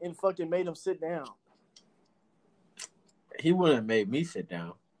away, and fucking made him sit down. He wouldn't have made me sit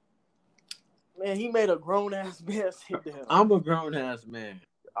down. Man, he made a grown-ass man sit down. I'm a grown-ass man.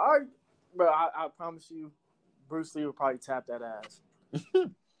 I promise you, Bruce Lee will probably tap that ass.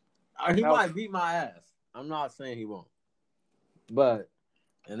 He might beat my ass. I'm not saying he won't. But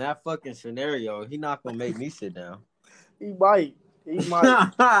in that fucking scenario, he not gonna make me sit down. He might.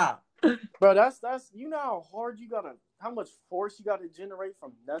 Bro, that's you know how hard how much force you gotta generate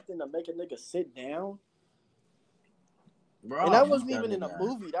from nothing to make a nigga sit down? Bro, and that wasn't even in a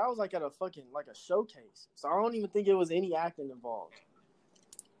movie. That was like at a fucking like a showcase. So I don't even think it was any acting involved.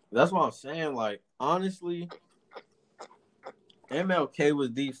 That's what I'm saying. Like, honestly, MLK was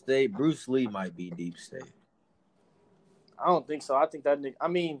deep state. Bruce Lee might be deep state. I don't think so. I think that nigga, I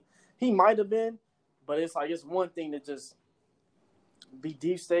mean, he might have been, but it's like it's one thing to just be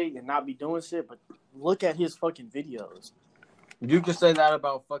deep state and not be doing shit, but look at his fucking videos. You could say that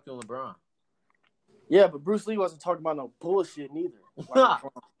about fucking LeBron. Yeah, but Bruce Lee wasn't talking about no bullshit neither. Like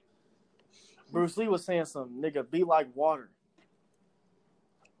Bruce Lee was saying some nigga be like water.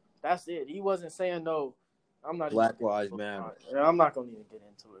 That's it. He wasn't saying no. I'm not. Black Lives Matter. I'm not gonna even get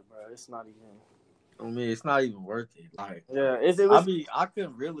into it, bro. It's not even. I mean, it's not even worth it. Like, yeah, I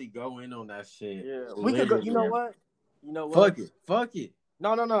could really go in on that shit. Yeah, we could go. You know what? Fuck it.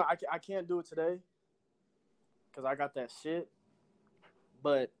 No. I can't do it today because I got that shit.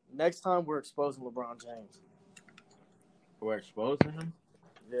 But next time we're exposing LeBron James. We're exposing him?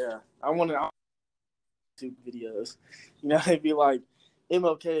 Yeah, I want to do videos. You know, it'd be like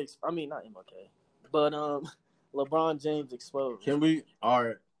MLK. I mean, not MLK, but LeBron James exposed. Can we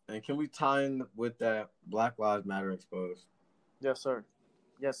tie in with that Black Lives Matter exposed? Yes, sir.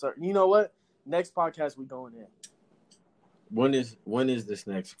 You know what? Next podcast we going in. When is this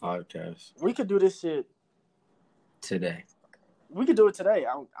next podcast? We could do this shit today. We could do it today.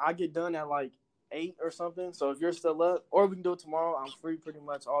 I get done at like 8 or something. So if you're still up, or we can do it tomorrow. I'm free pretty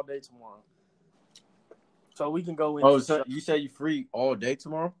much all day tomorrow. So we can go in. Oh, so you say you free all day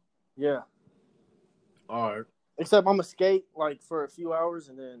tomorrow? Yeah. All right. Except I'm gonna skate like for a few hours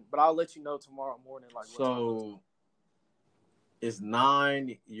but I'll let you know tomorrow morning. Like so, is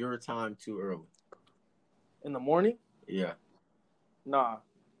 9 your time too early? In the morning? Yeah. Nah.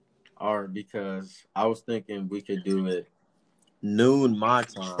 All right, because I was thinking we could do it noon my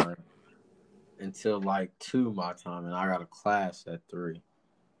time until like 2 my time, and I got a class at 3.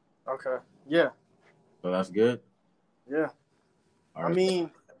 Okay. Yeah. So that's good? Yeah. All right. I mean,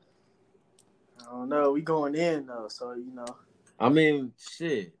 I don't know. We going in though, so you know. I mean,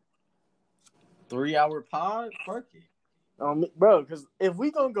 shit. 3-hour pod? Fuck it. Bro, because if we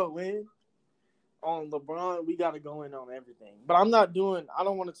gonna go in on LeBron, we gotta go in on everything. But I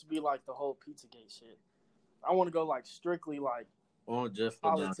don't want it to be like the whole Pizzagate shit. I want to go like strictly like on just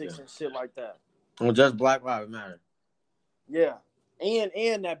politics and shit like that. On just Black Lives Matter. Yeah,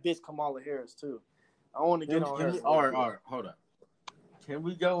 and that bitch Kamala Harris too. I want to get on her. All right, hold up. Can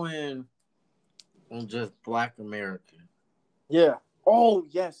we go in on just Black America? Yeah. Oh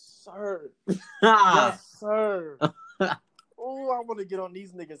yes, sir. Yes, sir. Oh, I want to get on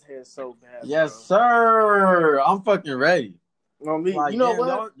these niggas' heads so bad. Yes, sir. I'm fucking ready. Me. Like, you know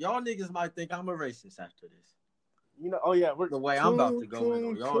what? Y'all niggas might think I'm a racist after this. You know, oh yeah, the way I'm about to go in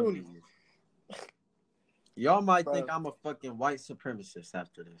on y'all niggas. Y'all might think I'm a fucking white supremacist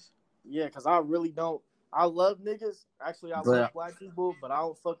after this. Yeah, because I really don't. I love niggas. Actually, I love black people, but I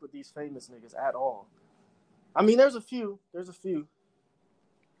don't fuck with these famous niggas at all. I mean, there's a few.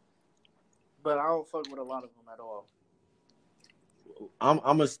 But I don't fuck with a lot of them at all. I'm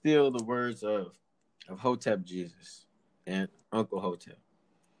gonna steal the words of Hotep Jesus and Uncle Hotep.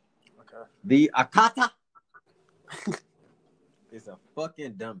 Okay. The Akata is a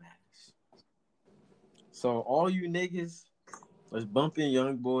fucking dumbass. So all you niggas was bumping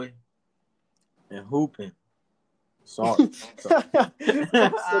Young Boy and hooping. Sorry.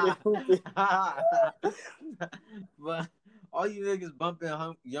 But all you niggas bumping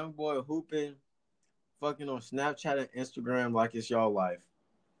Young Boy hooping, fucking on Snapchat and Instagram like it's y'all life.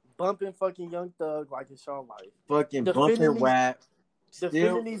 Bumping fucking Young Thug like it's y'all life. Fucking bumping rap.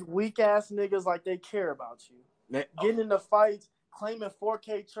 Defending these weak ass niggas like they care about you. Man, getting into fights, claiming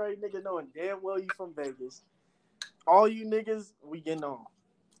 4K trade, nigga knowing damn well you from Vegas. All you niggas, we getting on.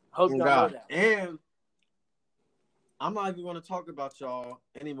 Hope y'all know that. And I'm not even going to talk about y'all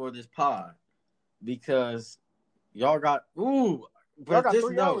anymore this pod because y'all got y'all got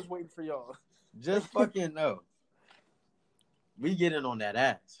 3 hours waiting for y'all. Just fucking know. We getting on that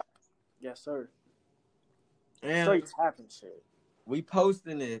ass. Yes, sir. And straight tapping shit. We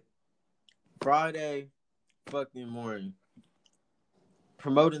posting it Friday fucking morning.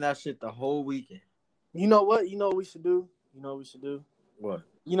 Promoting that shit the whole weekend. You know what? You know what we should do? What?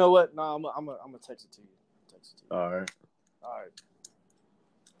 You know what? No, I'm gonna text it to you. All right.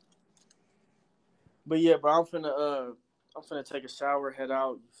 But yeah, bro, I'm finna take a shower, head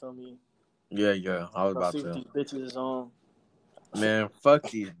out. You feel me? Yeah. I was about to. See what these bitches is on. Man, fuck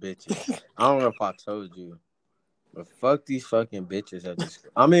these bitches. I don't know if I told you, but fuck these fucking bitches at this.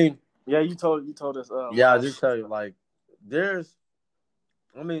 I mean, yeah, you told us. Yeah, I just tell you, like,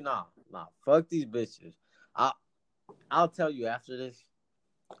 nah. Fuck these bitches. I'll tell you after this.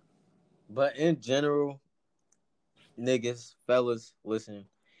 But in general, niggas, fellas, listen.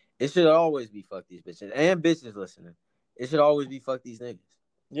 It should always be fuck these bitches. And bitches listening. It should always be fuck these niggas.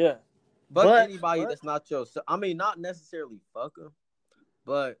 Yeah. Fuck anybody that's not your... I mean, not necessarily fuck them.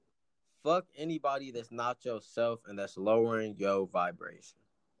 But fuck anybody that's not yourself and that's lowering your vibration.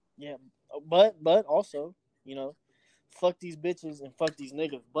 Yeah. But also, you know, fuck these bitches and fuck these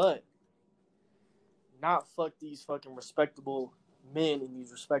niggas. But not fuck these fucking respectable men and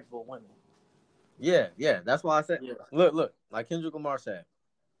these respectable women. Yeah. That's why I said, look, like Kendrick Lamar said,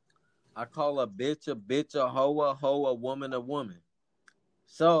 I call a bitch, a hoe, a woman, a woman.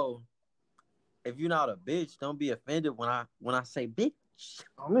 So, if you're not a bitch, don't be offended when I say bitch.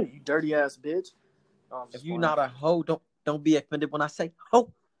 I mean, you dirty ass bitch. If you're not a hoe, don't be offended when I say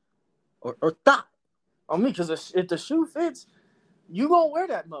hoe or thot. I mean, because if the shoe fits, you gonna wear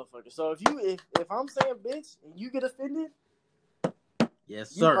that motherfucker. So if I'm saying bitch and you get offended,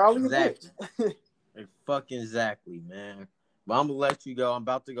 yes, sir. Probably exactly. Fucking exactly, man. But I'm gonna let you go. I'm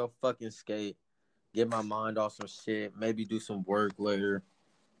about to go fucking skate, get my mind off some shit, maybe do some work later.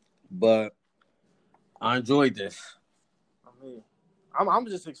 But I enjoyed this. I mean, I'm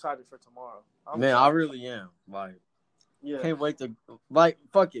just excited for tomorrow. I really am. Like, can't wait to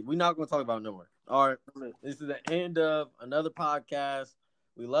fuck it. We're not gonna talk about nowhere. All right, this is the end of another podcast.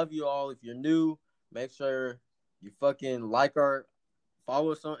 We love you all. If you're new, make sure you fucking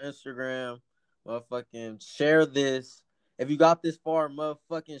follow us on Instagram. Motherfucking share this. If you got this far,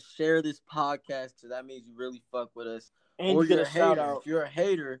 motherfucking share this podcast because that means you really fuck with us. And or you're a hater. If you're a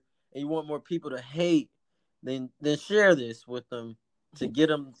hater and you want more people to hate, then share this with them to get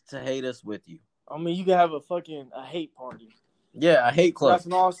them to hate us with you. I mean, you can have a hate party. Yeah, a hate club. That's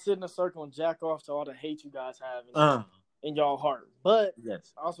an all sit in a circle and jack off to all the hate you guys have in y'all heart. But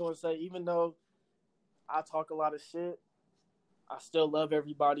yes, I also want to say, even though I talk a lot of shit, I still love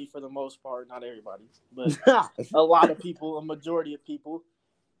everybody for the most part. Not everybody, but a lot of people, a majority of people.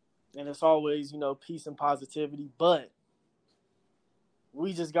 And it's always, peace and positivity. But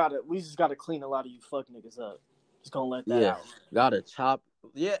we just gotta clean a lot of you fuck niggas up. Just gonna let that out. Gotta chop.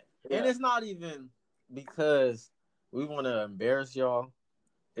 Yeah. And it's not even because we want to embarrass y'all.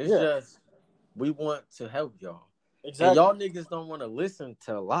 It's just we want to help y'all. Exactly. And y'all niggas don't want to listen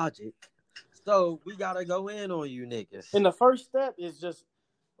to logic. So we got to go in on you niggas. And the first step is just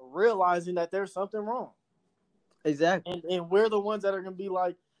realizing that there's something wrong. Exactly. And we're the ones that are going to be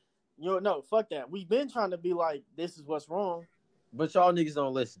like, no, fuck that. We've been trying to be like, this is what's wrong. But y'all niggas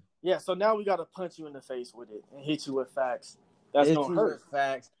don't listen. Yeah, so now we got to punch you in the face with it and hit you with facts. That's going to hurt. With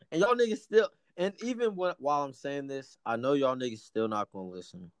facts. And y'all niggas still... And even while I'm saying this, I know y'all niggas still not going to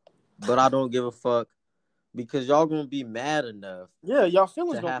listen. But I don't give a fuck because y'all going to be mad enough. Yeah, y'all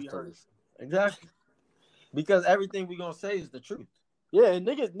feelings going to be hurt. Listen. Exactly. Because everything we going to say is the truth. Yeah, and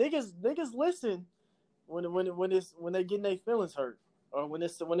niggas listen when they getting their feelings hurt or when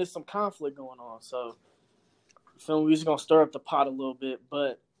there's some conflict going on. So, we just going to stir up the pot a little bit.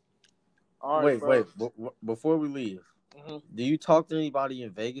 But, all right, Wait. Before we leave, do you talk to anybody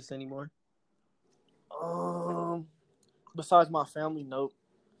in Vegas anymore? Besides my family, nope.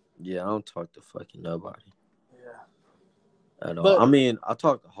 Yeah, I don't talk to fucking nobody. Yeah. At all. I mean, I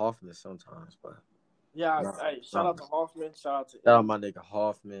talk to Hoffman sometimes, but Yeah, hey, shout out to Hoffman. Shout out to my nigga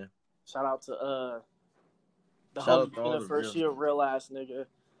Hoffman. Shout out to the Shout homie out to all Jennifer. She a real ass nigga.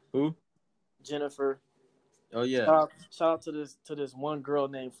 Who? Jennifer. Oh yeah. Shout out to this one girl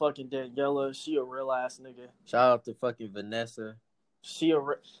named fucking Daniela. She a real ass nigga. Shout out to fucking Vanessa.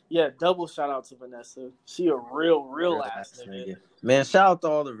 Double shout out to Vanessa. She a real ass nigga. Man, shout out to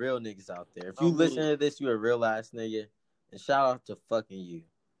all the real niggas out there. If you listen to this, you a real ass nigga. And shout out to fucking you.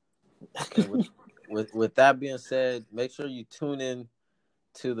 with that being said, make sure you tune in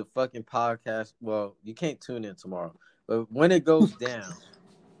to the fucking podcast. Well, you can't tune in tomorrow, but when it goes down,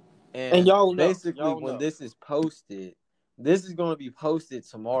 and y'all basically when this is posted, this is going to be posted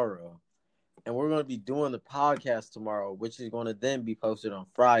tomorrow, and we're going to be doing the podcast tomorrow, which is going to then be posted on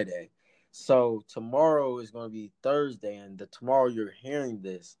Friday. So tomorrow is going to be Thursday, and tomorrow you're hearing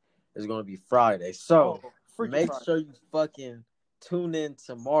this is going to be Friday. So make sure you fucking tune in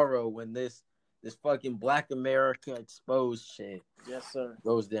tomorrow when this fucking Black America Exposed shit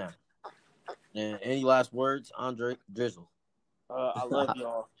goes down. And any last words, Andre Drizzle? I love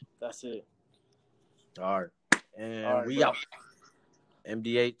y'all. That's it. All right. And we out.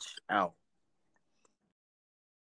 MDH out.